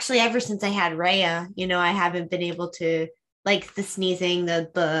actually, ever since I had Rhea, I haven't been able to, like, the sneezing,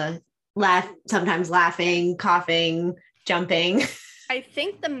 the sometimes laughing, coughing, jumping. I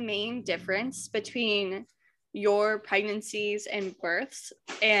think the main difference between your pregnancies and births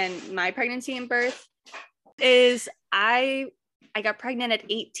and my pregnancy and birth is I I got pregnant at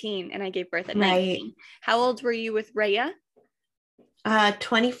 18 and I gave birth at 19. How old were you with Raya?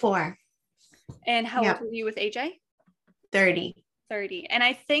 24. And how old were you with AJ? 30. And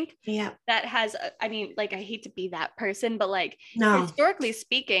I think that has, I mean, like, I hate to be that person, but like, historically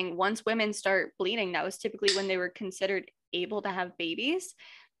speaking, once women start bleeding, that was typically when they were considered able to have babies.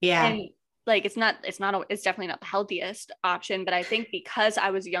 And like, it's definitely not the healthiest option, but I think because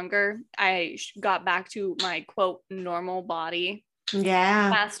I was younger, I got back to my quote normal body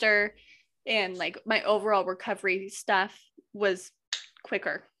faster, and like my overall recovery stuff was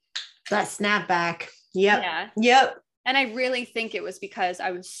quicker. That snapback. Yep. And I really think it was because I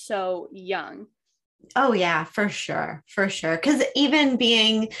was so young. Oh yeah, for sure. Because even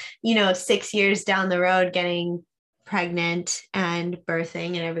being, 6 years down the road, getting pregnant and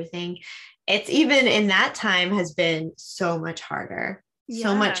birthing and everything, it's even in that time has been so much harder.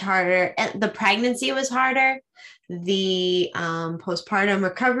 So much harder. And the pregnancy was harder. The postpartum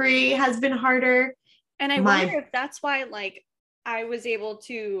recovery has been harder. And I wonder if that's why, like, I was able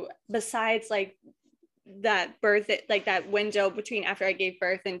to, besides like that birth, like that window between after I gave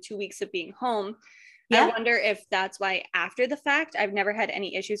birth and 2 weeks of being home, I wonder if that's why after the fact, I've never had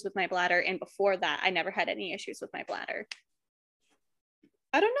any issues with my bladder. And before that, I never had any issues with my bladder.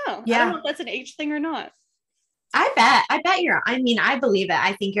 I don't know. I don't know if that's an age thing or not. I bet I believe it.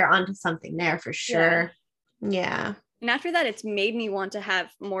 I think you're onto something there for sure. Yeah. And after that, it's made me want to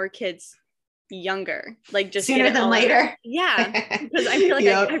have more kids younger, like just sooner than later. Yeah. Because I feel like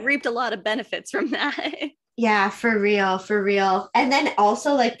I reaped a lot of benefits from that. Yeah, for real. And then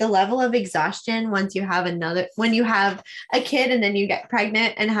also like the level of exhaustion once you have when you have a kid and then you get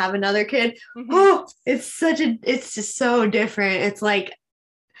pregnant and have another kid. It's just so different. It's like,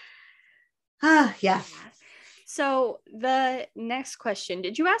 yeah. So the next question,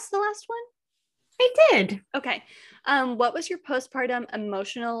 did you ask the last one? I did. Okay. What was your postpartum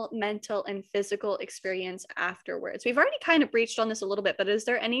emotional, mental, and physical experience afterwards? We've already kind of breached on this a little bit, but is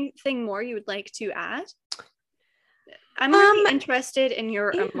there anything more you would like to add? I'm really interested in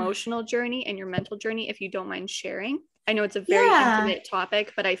your emotional journey and your mental journey, if you don't mind sharing. I know it's a very intimate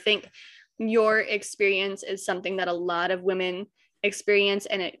topic, but I think your experience is something that a lot of women experience,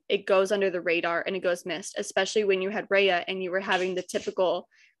 and it goes under the radar and it goes missed, especially when you had Raya and you were having the typical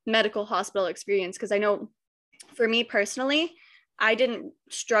medical hospital experience. Because I know for me personally, I didn't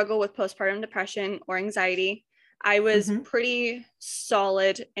struggle with postpartum depression or anxiety. I was pretty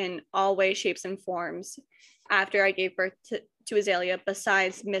solid in all ways, shapes, and forms after I gave birth to Azalea,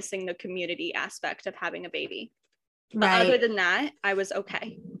 besides missing the community aspect of having a baby. But other than that, I was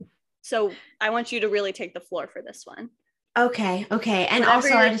okay. So I want you to really take the floor for this one. Okay. And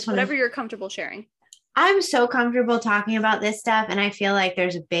also I just want whatever you're comfortable sharing. I'm so comfortable talking about this stuff, and I feel like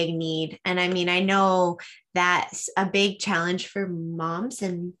there's a big need. And I mean, I know that's a big challenge for moms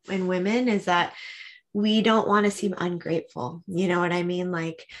and women, is that we don't want to seem ungrateful. You know what I mean?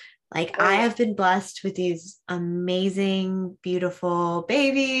 Like I have been blessed with these amazing, beautiful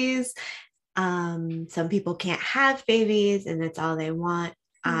babies. Some people can't have babies and that's all they want.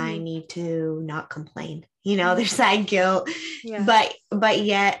 I need to not complain. There's that guilt, but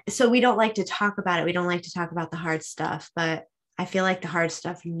yet, so we don't like to talk about it. We don't like to talk about the hard stuff, but I feel like the hard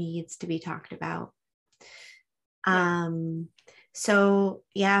stuff needs to be talked about. So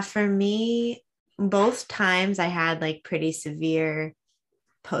yeah, for me, both times I had like pretty severe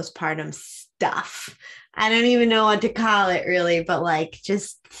postpartum stuff. I don't even know what to call it really, but like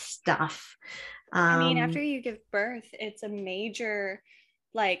just stuff. I mean, after you give birth, it's a major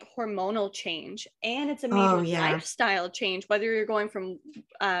like hormonal change, and it's a major lifestyle change, whether you're going from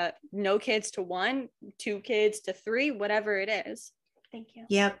no kids to 1, 2 kids to 3, whatever it is. Thank you.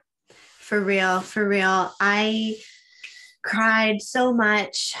 Yep. For real. I cried so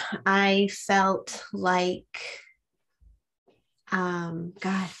much. I felt like,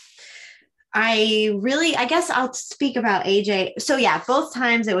 God, I guess I'll speak about AJ. So yeah, both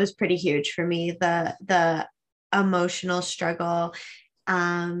times it was pretty huge for me, the emotional struggle.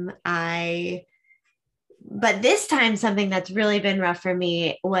 But this time, something that's really been rough for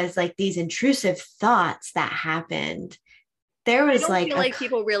me was like these intrusive thoughts that happened. There was I don't feel like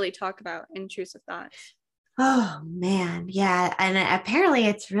people really talk about intrusive thoughts. Oh man. Yeah. And apparently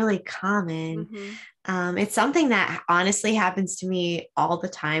it's really common. It's something that honestly happens to me all the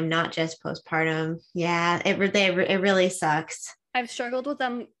time, not just postpartum. Yeah. It really sucks. I've struggled with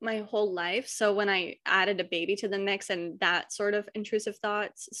them my whole life. So when I added a baby to the mix and that sort of intrusive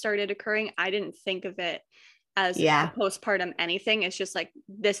thoughts started occurring, I didn't think of it as postpartum anything. It's just like,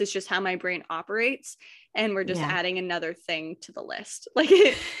 this is just how my brain operates. And we're just adding another thing to the list. Like,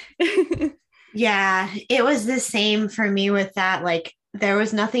 Yeah, it was the same for me with that. Like, there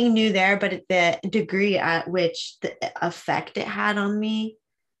was nothing new there, but the degree at which the effect it had on me,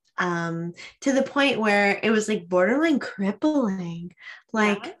 to the point where it was like borderline crippling. Yeah.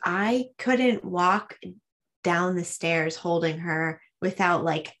 Like, I couldn't walk down the stairs holding her without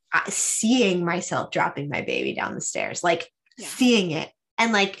like seeing myself dropping my baby down the stairs, like Yeah. seeing it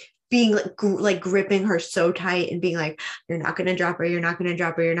and like being like, like gripping her so tight and being like, you're not going to drop her. You're not going to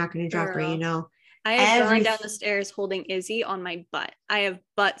drop her. You're not going to drop her, you Girl. know? I have gone Every, down the stairs holding Izzy on my butt. I have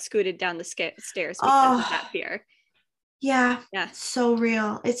butt scooted down the stairs because of that oh, fear. yeah, Yeah. so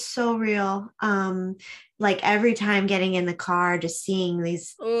real. It's so real. Like every time getting in the car, just seeing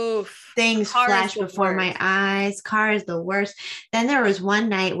these Oof. things Car is flash the before my worst. eyes. Car is the worst. Then there was one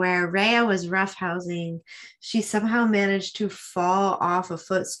night where Rhea was roughhousing. She somehow managed to fall off a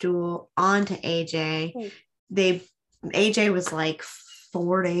footstool onto AJ. Oh, They AJ was like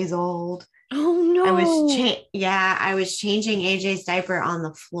 4 days old. oh no. I was changing AJ's diaper on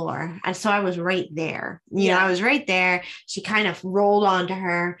the floor. And so I was right there. I Yeah. was right there. She kind of rolled onto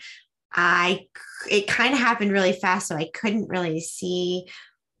her. It kind of happened really fast, so I couldn't really see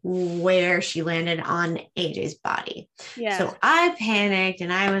where she landed on AJ's body. Yeah. So I panicked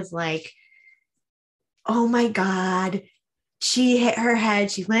and I was like, oh my God, she hit her head.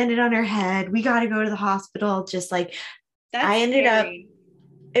 She landed on her head. We got to go to the hospital. Just like, That's I ended scary.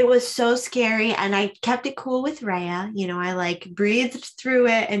 up, it was so scary. And I kept it cool with Rhea. I like breathed through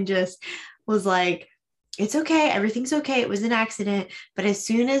it and just was like, it's okay. Everything's okay. It was an accident. But as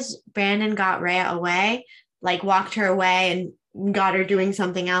soon as Brandon got Rhea away, like walked her away and got her doing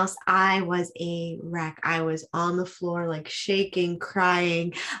something else, I was a wreck. I was on the floor, like shaking,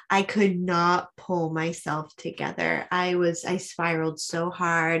 crying. I could not pull myself together. I spiraled so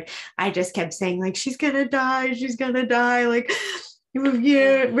hard. I just kept saying, like, she's gonna die. She's gonna die. Like,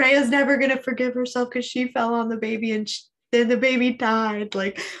 yeah, Rhea's never gonna forgive herself because she fell on the baby and then the baby died.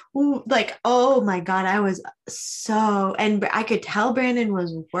 Like, ooh, like, oh my God, I was so, and I could tell Brandon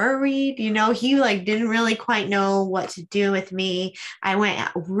was worried. He like didn't really quite know what to do with me. I went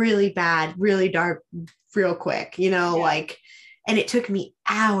really bad, really dark, real quick. Yeah. Like, and it took me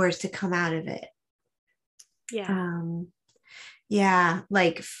hours to come out of it. Yeah. Yeah,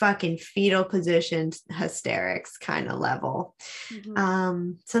 like fucking fetal position hysterics kind of level.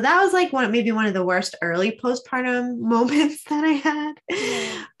 Mm-hmm. So that was like maybe one of the worst early postpartum moments that I had.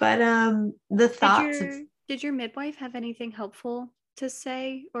 Yeah. But the thoughts did your midwife have anything helpful to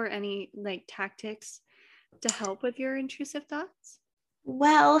say or any like tactics to help with your intrusive thoughts?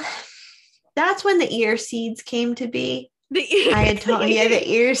 well, that's when the ear seeds came to be. The ear I had told the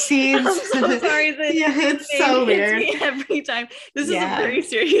ear seeds. I'm so sorry that yeah, it's so weird. Me every time. This is a Yeah. very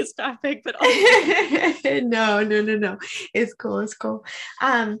serious topic, but also no. It's cool. It's cool.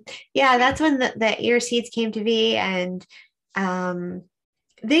 Yeah, that's when the ear seeds came to be, and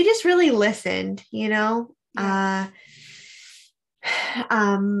they just really listened, Yeah.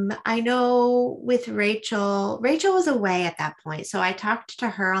 I know with Rachel was away at that point. So I talked to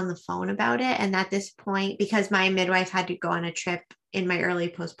her on the phone about it. And at this point, because my midwife had to go on a trip in my early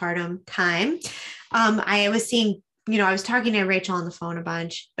postpartum time, I was seeing, I was talking to Rachel on the phone a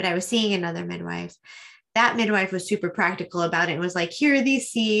bunch, but I was seeing another midwife. That midwife was super practical about it and was like, here are these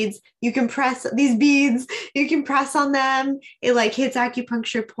seeds. You can press these beads. You can press on them. It like hits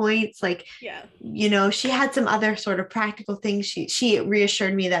acupuncture points. Like, Yeah. She had some other sort of practical things. She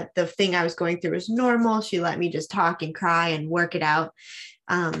reassured me that the thing I was going through was normal. She let me just talk and cry and work it out.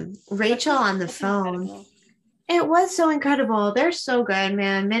 Rachel on the phone. Incredible. It was so incredible. They're so good,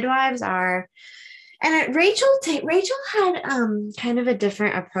 man. Midwives are. And Rachel had kind of a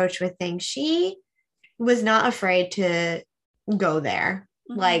different approach with things. She was not afraid to go there,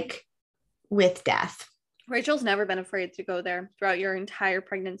 like with death. Rachel's never been afraid to go there throughout your entire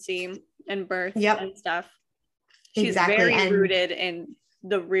pregnancy and birth and stuff. She's very rooted in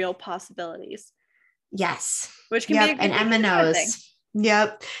the real possibilities. Yes. Which can be a good and Emma knows.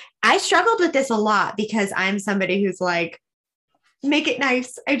 Yep. I struggled with this a lot because I'm somebody who's like, make it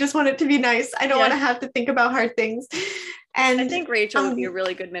nice. I just want it to be nice. I don't want to have to think about hard things. And I think Rachel would be a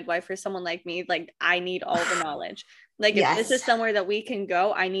really good midwife for someone like me. Like, I need all the knowledge. Like, if this is somewhere that we can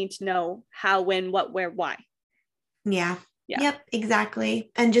go, I need to know how, when, what, where, why. Yeah. Yep, exactly.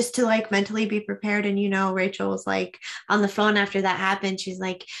 And just to like mentally be prepared. And, Rachel was like on the phone after that happened. She's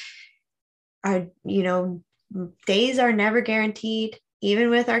like, days are never guaranteed, even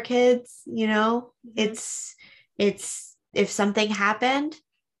with our kids, it's if something happened,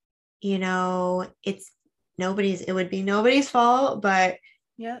 it would be nobody's fault, but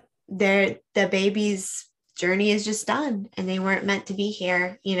the baby's journey is just done and they weren't meant to be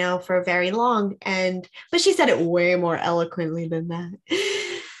here, you know, for very long. But she said it way more eloquently than that.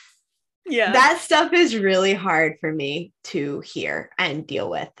 Yeah. That stuff is really hard for me to hear and deal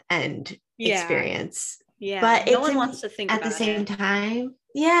with and experience. Yeah. But no one wants to think at the same time.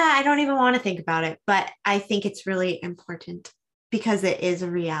 Yeah, I don't even want to think about it, but I think it's really important because it is a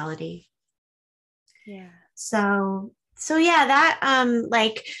reality. Yeah. So yeah, that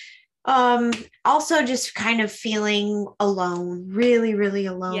also just kind of feeling alone, really, really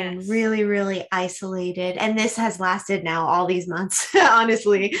alone, Yes. really, really isolated. And this has lasted now all these months,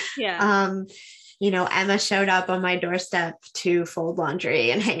 honestly. Yeah. You know, Emma showed up on my doorstep to fold laundry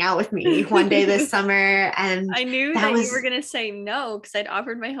and hang out with me one day this summer. And I knew that you were going to say no because I'd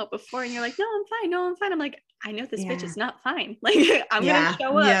offered my help before. And you're like, no, I'm fine. No, I'm fine. I'm like, I know this bitch is not fine. Like, I'm going to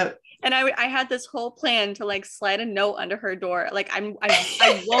show up. Yep. And I had this whole plan to like slide a note under her door. Like, I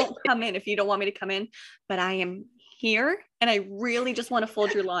won't come in if you don't want me to come in, but I am here and I really just want to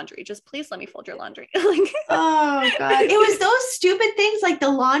fold your laundry. Just please let me fold your laundry. Like, oh God. It was those stupid things like the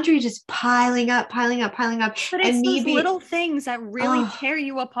laundry just piling up. But it's those little things that really tear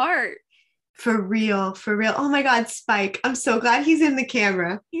you apart. For real. Oh my God, Spike. I'm so glad he's in the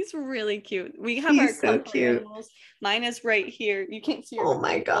camera. He's really cute. We have our so cute animals. Mine is right here. You can't see her. Oh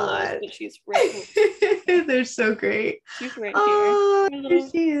my God. But she's right here. They're so great. She's right here. Oh, there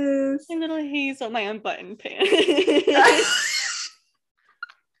she is. My little Hazel, my unbuttoned pants.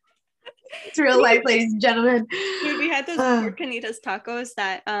 It's real life, ladies and gentlemen. Dude, we had those Porcanitas tacos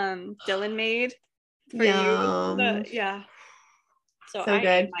that Dylan made for you. Yeah. So I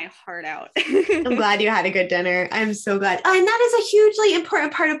ate my heart out. I'm glad you had a good dinner. I'm so glad. And that is a hugely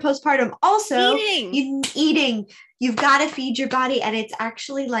important part of postpartum. Also, eating. You've got to feed your body. And it's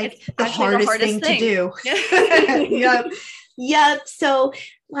actually like the hardest thing to do. Yep. So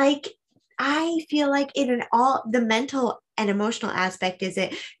like, I feel like the mental and emotional aspect is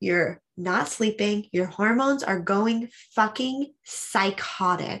it you're not sleeping, your hormones are going fucking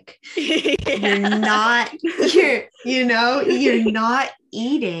psychotic. You're not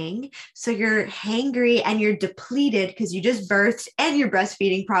eating, so you're hangry and you're depleted because you just birthed and you're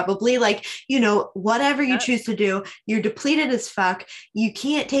breastfeeding probably, like, you know, whatever you choose to do, you're depleted as fuck. You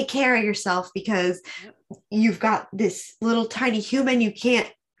can't take care of yourself because you've got this little tiny human you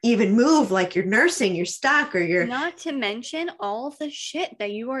can't even move, like you're nursing, you're stuck, or you're not to mention all the shit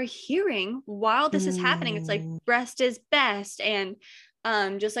that you are hearing while this is happening. It's like breast is best, and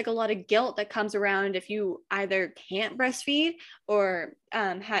just like a lot of guilt that comes around if you either can't breastfeed or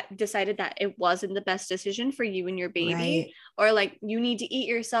decided that it wasn't the best decision for you and your baby, or like you need to eat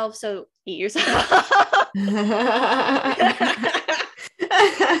yourself, so eat yourself.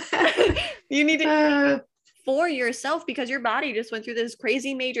 You need to for yourself because your body just went through this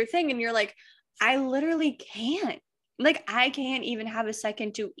crazy major thing and you're like, I literally can't. Like, I can't even have a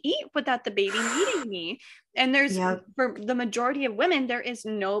second to eat without the baby needing me. And there's, for the majority of women, there is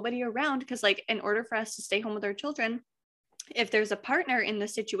nobody around because, like, in order for us to stay home with our children, if there's a partner in the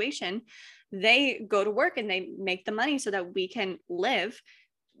situation, they go to work and they make the money so that we can live,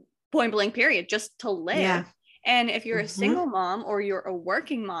 point blank period, just to live. Yeah. And if you're a single mom or you're a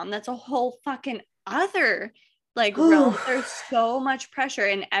working mom, that's a whole fucking other like realm. There's so much pressure,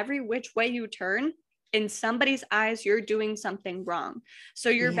 and every which way you turn, in somebody's eyes, you're doing something wrong. So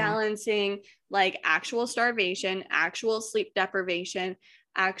you're balancing like actual starvation, actual sleep deprivation,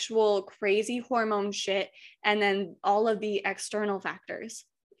 actual crazy hormone shit, and then all of the external factors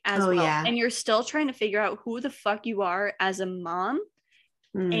as well. Yeah. And you're still trying to figure out who the fuck you are as a mom.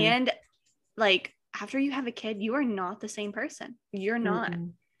 And like after you have a kid, you are not the same person. You're not.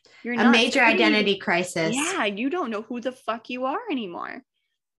 You're a major identity crisis. Yeah, you don't know who the fuck you are anymore.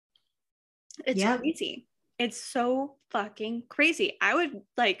 It's crazy. It's so fucking crazy. I would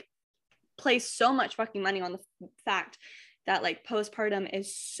like place so much fucking money on the fact that like postpartum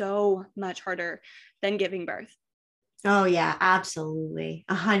is so much harder than giving birth. Oh yeah, absolutely.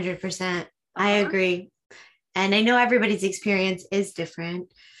 100%. I agree. And I know everybody's experience is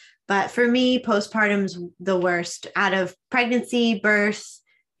different, but for me, postpartum's the worst out of pregnancy, birth.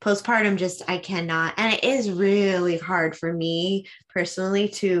 Postpartum, just I cannot. And it is really hard for me personally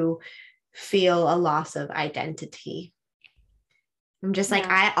to feel a loss of identity. I'm just like,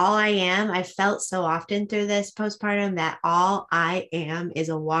 I felt so often through this postpartum that all I am is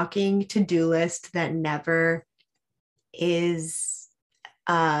a walking to-do list that never is,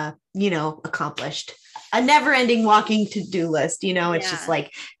 accomplished. A never-ending walking to-do list, it's just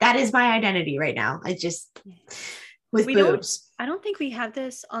like, that is my identity right now. I just, with boobs. I don't think we have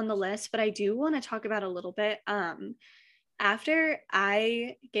this on the list, but I do want to talk about a little bit. After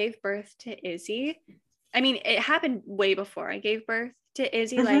I gave birth to Izzy, I mean, it happened way before I gave birth to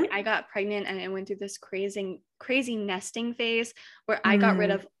Izzy. Mhm. Like I got pregnant and I went through this crazy nesting phase where I got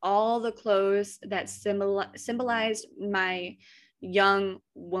rid of all the clothes that symbolized my young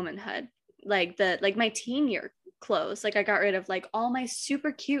womanhood, like my teen year clothes. Like I got rid of like all my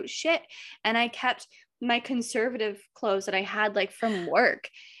super cute shit, and I kept my conservative clothes that I had like from work.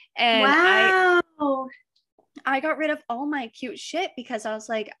 And wow. I got rid of all my cute shit because I was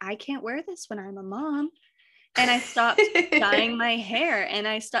like, I can't wear this when I'm a mom. And I stopped dyeing my hair, and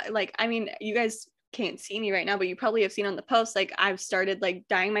I stopped, like, I mean, you guys can't see me right now, but you probably have seen on the post, like I've started like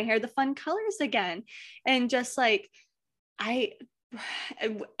dyeing my hair the fun colors again. And just like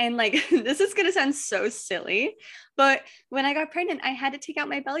and like this is gonna sound so silly, but when I got pregnant, I had to take out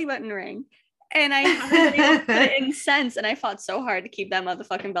my belly button ring. And I had to put it in scents, and I fought so hard to keep that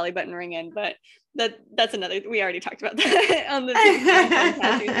motherfucking belly button ring in. But that's another, we already talked about that on the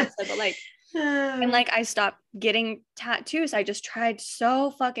tattoos episode, but like, and like I stopped getting tattoos. I just tried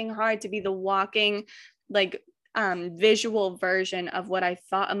so fucking hard to be the walking like visual version of what I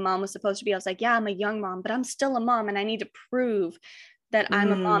thought a mom was supposed to be. I was like, yeah, I'm a young mom, but I'm still a mom, and I need to prove that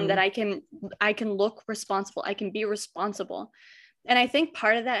I'm a mom, that I can look responsible, I can be responsible. And I think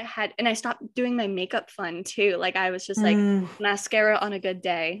part of that and I stopped doing my makeup fun too. Like I was just like mascara on a good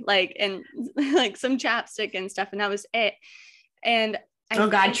day, like, and like some chapstick and stuff. And that was it. And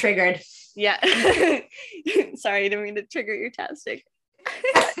God, triggered. Yeah. Sorry, I didn't mean to trigger your chapstick.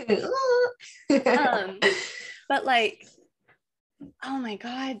 But like, oh my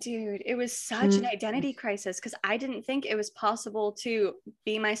God, dude, it was such an identity crisis, because I didn't think it was possible to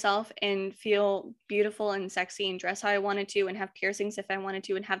be myself and feel beautiful and sexy and dress how I wanted to and have piercings if I wanted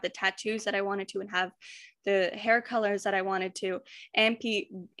to and have the tattoos that I wanted to and have the hair colors that I wanted to and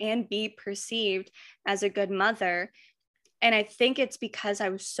be perceived as a good mother. And I think it's because I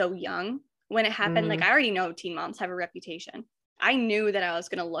was so young when it happened. Like I already know teen moms have a reputation. I knew that I was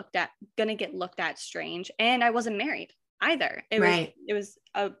gonna get looked at strange, and I wasn't married either. It was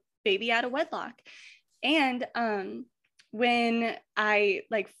a baby out of wedlock. And when I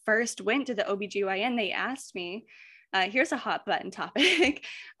like first went to the OBGYN, they asked me, here's a hot button topic.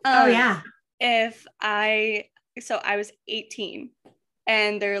 So I was 18,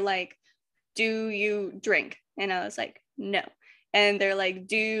 and they're like, do you drink? And I was like, no. And they're like,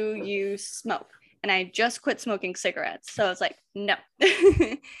 do you smoke? And I just quit smoking cigarettes. So I was like, no.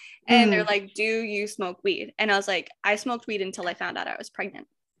 And they're like, do you smoke weed? And I was like, I smoked weed until I found out I was pregnant.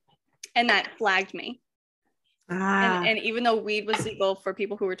 And that flagged me. And even though weed was legal for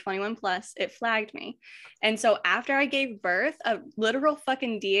people who were 21 plus, it flagged me. And so after I gave birth, a literal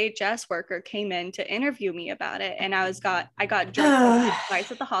fucking DHS worker came in to interview me about it. And I got drug tested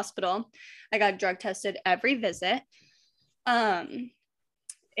twice at the hospital. I got drug tested every visit. And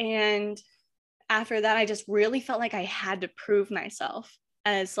after that, I just really felt like I had to prove myself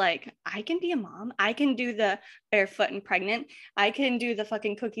as like, I can be a mom. I can do the barefoot and pregnant. I can do the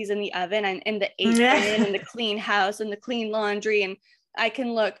fucking cookies in the oven and the apron and the clean house and the clean laundry. And I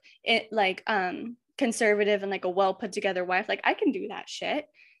can look like conservative and like a well put together wife. Like I can do that shit.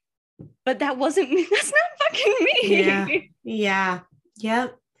 But that wasn't me. That's not fucking me. Yeah.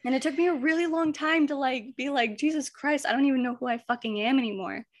 Yep. And it took me a really long time to like be like, Jesus Christ, I don't even know who I fucking am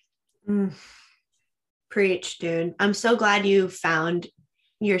anymore. Preach, dude. I'm so glad you found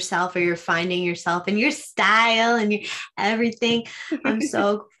yourself, or you're finding yourself and your style and your everything. I'm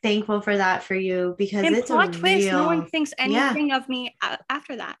so thankful for that for you, because and it's plot twist. No one thinks anything of me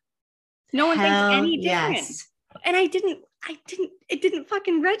after that. No one thinks any different. Yes. And it didn't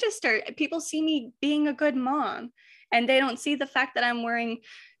fucking register. People see me being a good mom, and they don't see the fact that I'm wearing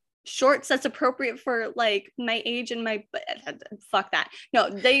shorts that's appropriate for like my age and my fuck that. No,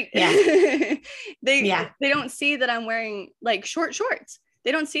 they don't see that I'm wearing like short shorts.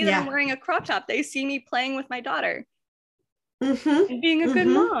 They don't see that I'm wearing a crop top. They see me playing with my daughter and being a good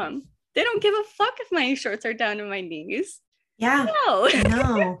mom. They don't give a fuck if my shorts are down to my knees. Yeah. No.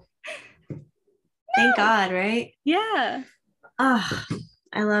 Thank God, right? Yeah. Oh,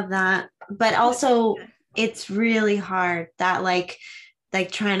 I love that. But also it's really hard that like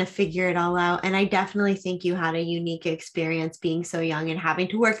trying to figure it all out. And I definitely think you had a unique experience being so young and having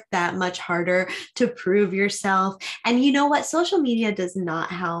to work that much harder to prove yourself. And you know what? Social media does not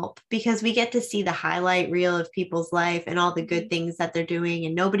help, because we get to see the highlight reel of people's life and all the good things that they're doing.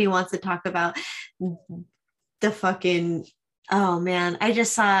 And nobody wants to talk about the fucking, oh man, I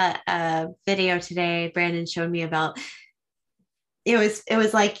just saw a video today Brandon showed me about. It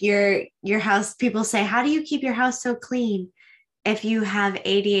was like your house. People say, how do you keep your house so clean if you have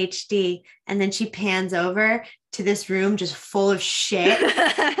ADHD? And then she pans over to this room just full of shit.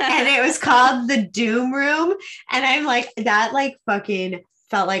 And it was called the Doom Room. And I'm like, that like fucking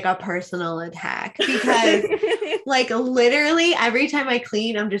felt like a personal attack because like literally every time I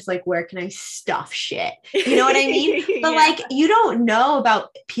clean, I'm just like, where can I stuff shit? You know what I mean? But like, you don't know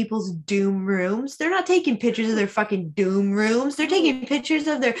about people's doom rooms. They're not taking pictures of their fucking doom rooms. They're taking pictures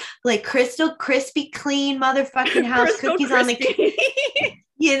of their like crystal crispy clean motherfucking house cookies on the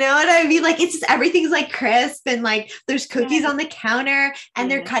you know what I mean? Like it's just, everything's like crisp and like there's cookies on the counter and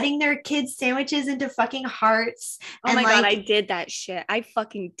they're cutting their kids' sandwiches into fucking hearts. Oh my God, I did that shit. I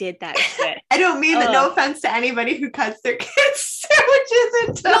fucking did that shit. I don't mean that, no offense to anybody who cuts their kids' sandwiches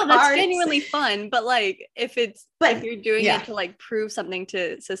into hearts. No, that's genuinely fun. But like if you're doing it to like prove something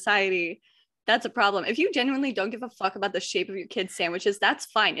to society, that's a problem. If you genuinely don't give a fuck about the shape of your kids' sandwiches, that's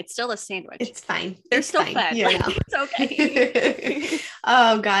fine. It's still a sandwich. It's fine. They're still fed. Yeah, like, it's okay.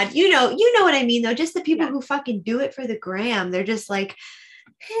 Oh God. You know what I mean though. Just the people who fucking do it for the gram. They're just like,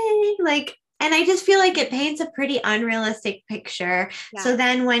 hey, like, and I just feel like it paints a pretty unrealistic picture. Yeah. So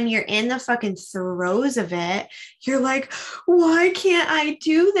then when you're in the fucking throes of it, you're like, why can't I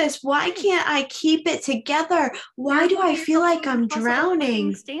do this? Why can't I keep it together? Why do I feel like I'm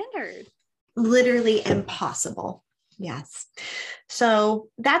drowning? Standard. Literally impossible. Yes. So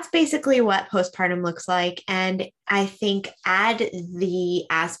that's basically what postpartum looks like. And I think add the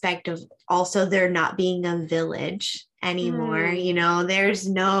aspect of also there not being a village anymore. You know, there's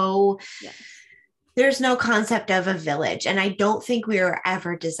no concept of a village. And I don't think we were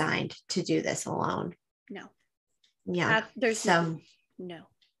ever designed to do this alone. No. Yeah. No.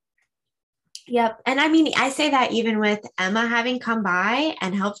 Yep. And I mean, I say that even with Emma having come by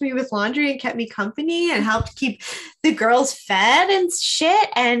and helped me with laundry and kept me company and helped keep the girls fed and shit.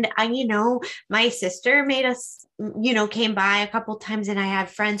 And my sister made us, came by a couple times and I had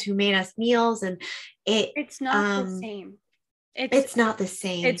friends who made us meals and it's not the same. It's not the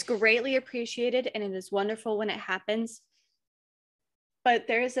same. It's greatly appreciated and it is wonderful when it happens. But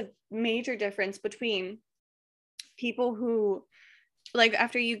there is a major difference between people who, like,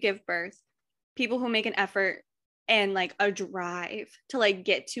 after you give birth, people who make an effort and like a drive to like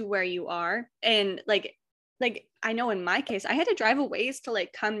get to where you are. And like I know in my case, I had to drive a ways to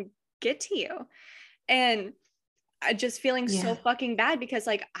like come get to you. And I just feeling so fucking bad because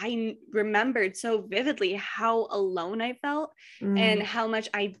like I remembered so vividly how alone I felt and how much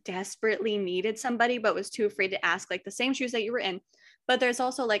I desperately needed somebody, but was too afraid to ask, like the same shoes that you were in. But there's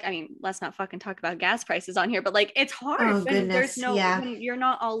also like, I mean, let's not fucking talk about gas prices on here, but like, it's hard when there's when you're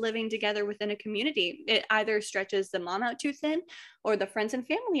not all living together within a community. It either stretches the mom out too thin or the friends and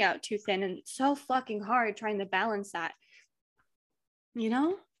family out too thin. And it's so fucking hard trying to balance that, you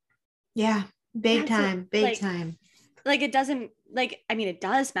know? Yeah. Big time. Like it doesn't like, I mean, it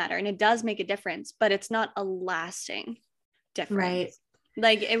does matter and it does make a difference, but it's not a lasting difference. Right.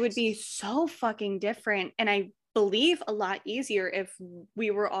 Like it would be so fucking different. And I believe a lot easier if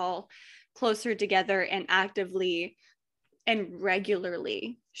we were all closer together and actively and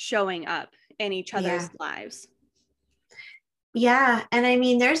regularly showing up in each other's lives. Yeah. And I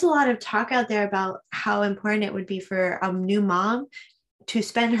mean, there's a lot of talk out there about how important it would be for a new mom to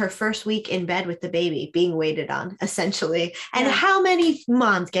spend her first week in bed with the baby being waited on, essentially. And how many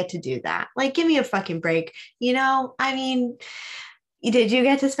moms get to do that? Like, give me a fucking break. I mean, did you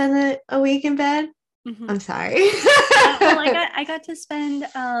get to spend a week in bed? Mm-hmm. I'm sorry. Well, I got to spend,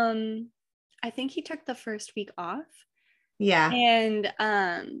 I think he took the first week off. Yeah. And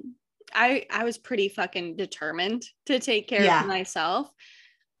I was pretty fucking determined to take care of myself.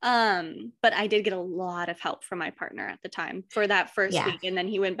 But I did get a lot of help from my partner at the time for that first week. And then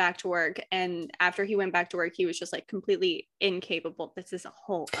he went back to work. And after he went back to work, he was just like completely incapable. This is a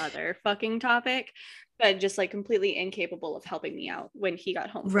whole other fucking topic, but just like completely incapable of helping me out when he got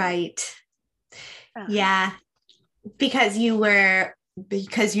home. Right. Yeah. Because you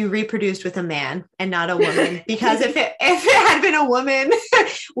reproduced with a man and not a woman. Because if it had been a woman,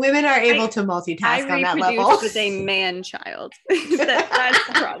 women are able to multitask on that level. I with a man child. That's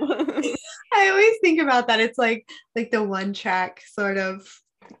the problem. I always think about that. It's like the one track sort of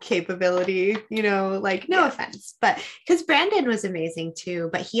capability, like no offense, but because Brandon was amazing too,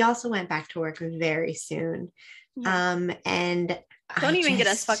 but he also went back to work very soon. And don't even get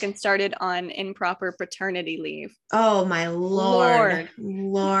us fucking started on improper paternity leave. Oh my Lord.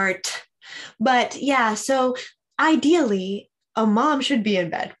 But yeah, so ideally a mom should be in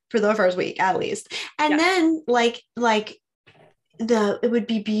bed for the first week at least. And then it would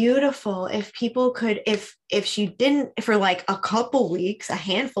be beautiful if people could, if she didn't, for like a couple weeks, a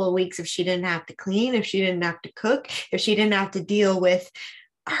handful of weeks, if she didn't have to clean, if she didn't have to cook, if she didn't have to deal with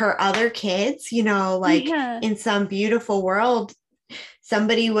her other kids, like in some beautiful world,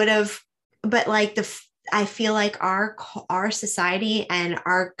 somebody would have, but like I feel like our society and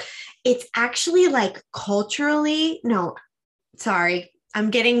it's actually like culturally, no, sorry, I'm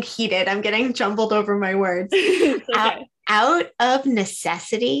getting heated. I'm getting jumbled over my words. Okay. Out of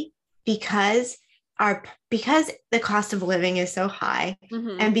necessity, because the cost of living is so high,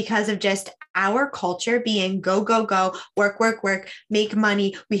 and because of just our culture being go, go, go, work, work, work, make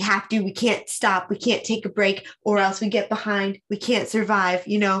money. We can't stop. We can't take a break or else we get behind. We can't survive,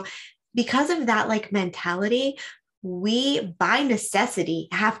 because of that like mentality, we by necessity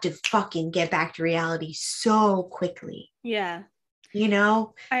have to fucking get back to reality so quickly. Yeah.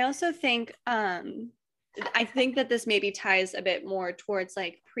 I also think, I think that this maybe ties a bit more towards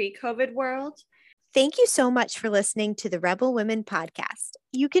like pre-COVID world. Thank you so much for listening to the Rebel Women podcast.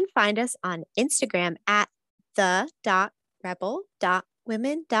 You can find us on Instagram at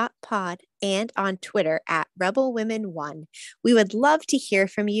the.rebel.women.pod and on Twitter at rebelwomen1. We would love to hear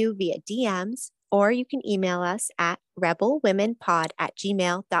from you via DMs, or you can email us at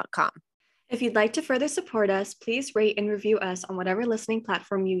rebelwomenpod@gmail.com. If you'd like to further support us, please rate and review us on whatever listening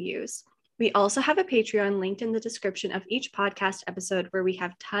platform you use. We also have a Patreon linked in the description of each podcast episode where we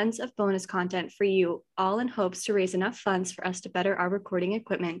have tons of bonus content for you, all in hopes to raise enough funds for us to better our recording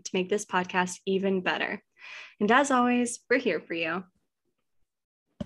equipment to make this podcast even better. And as always, we're here for you.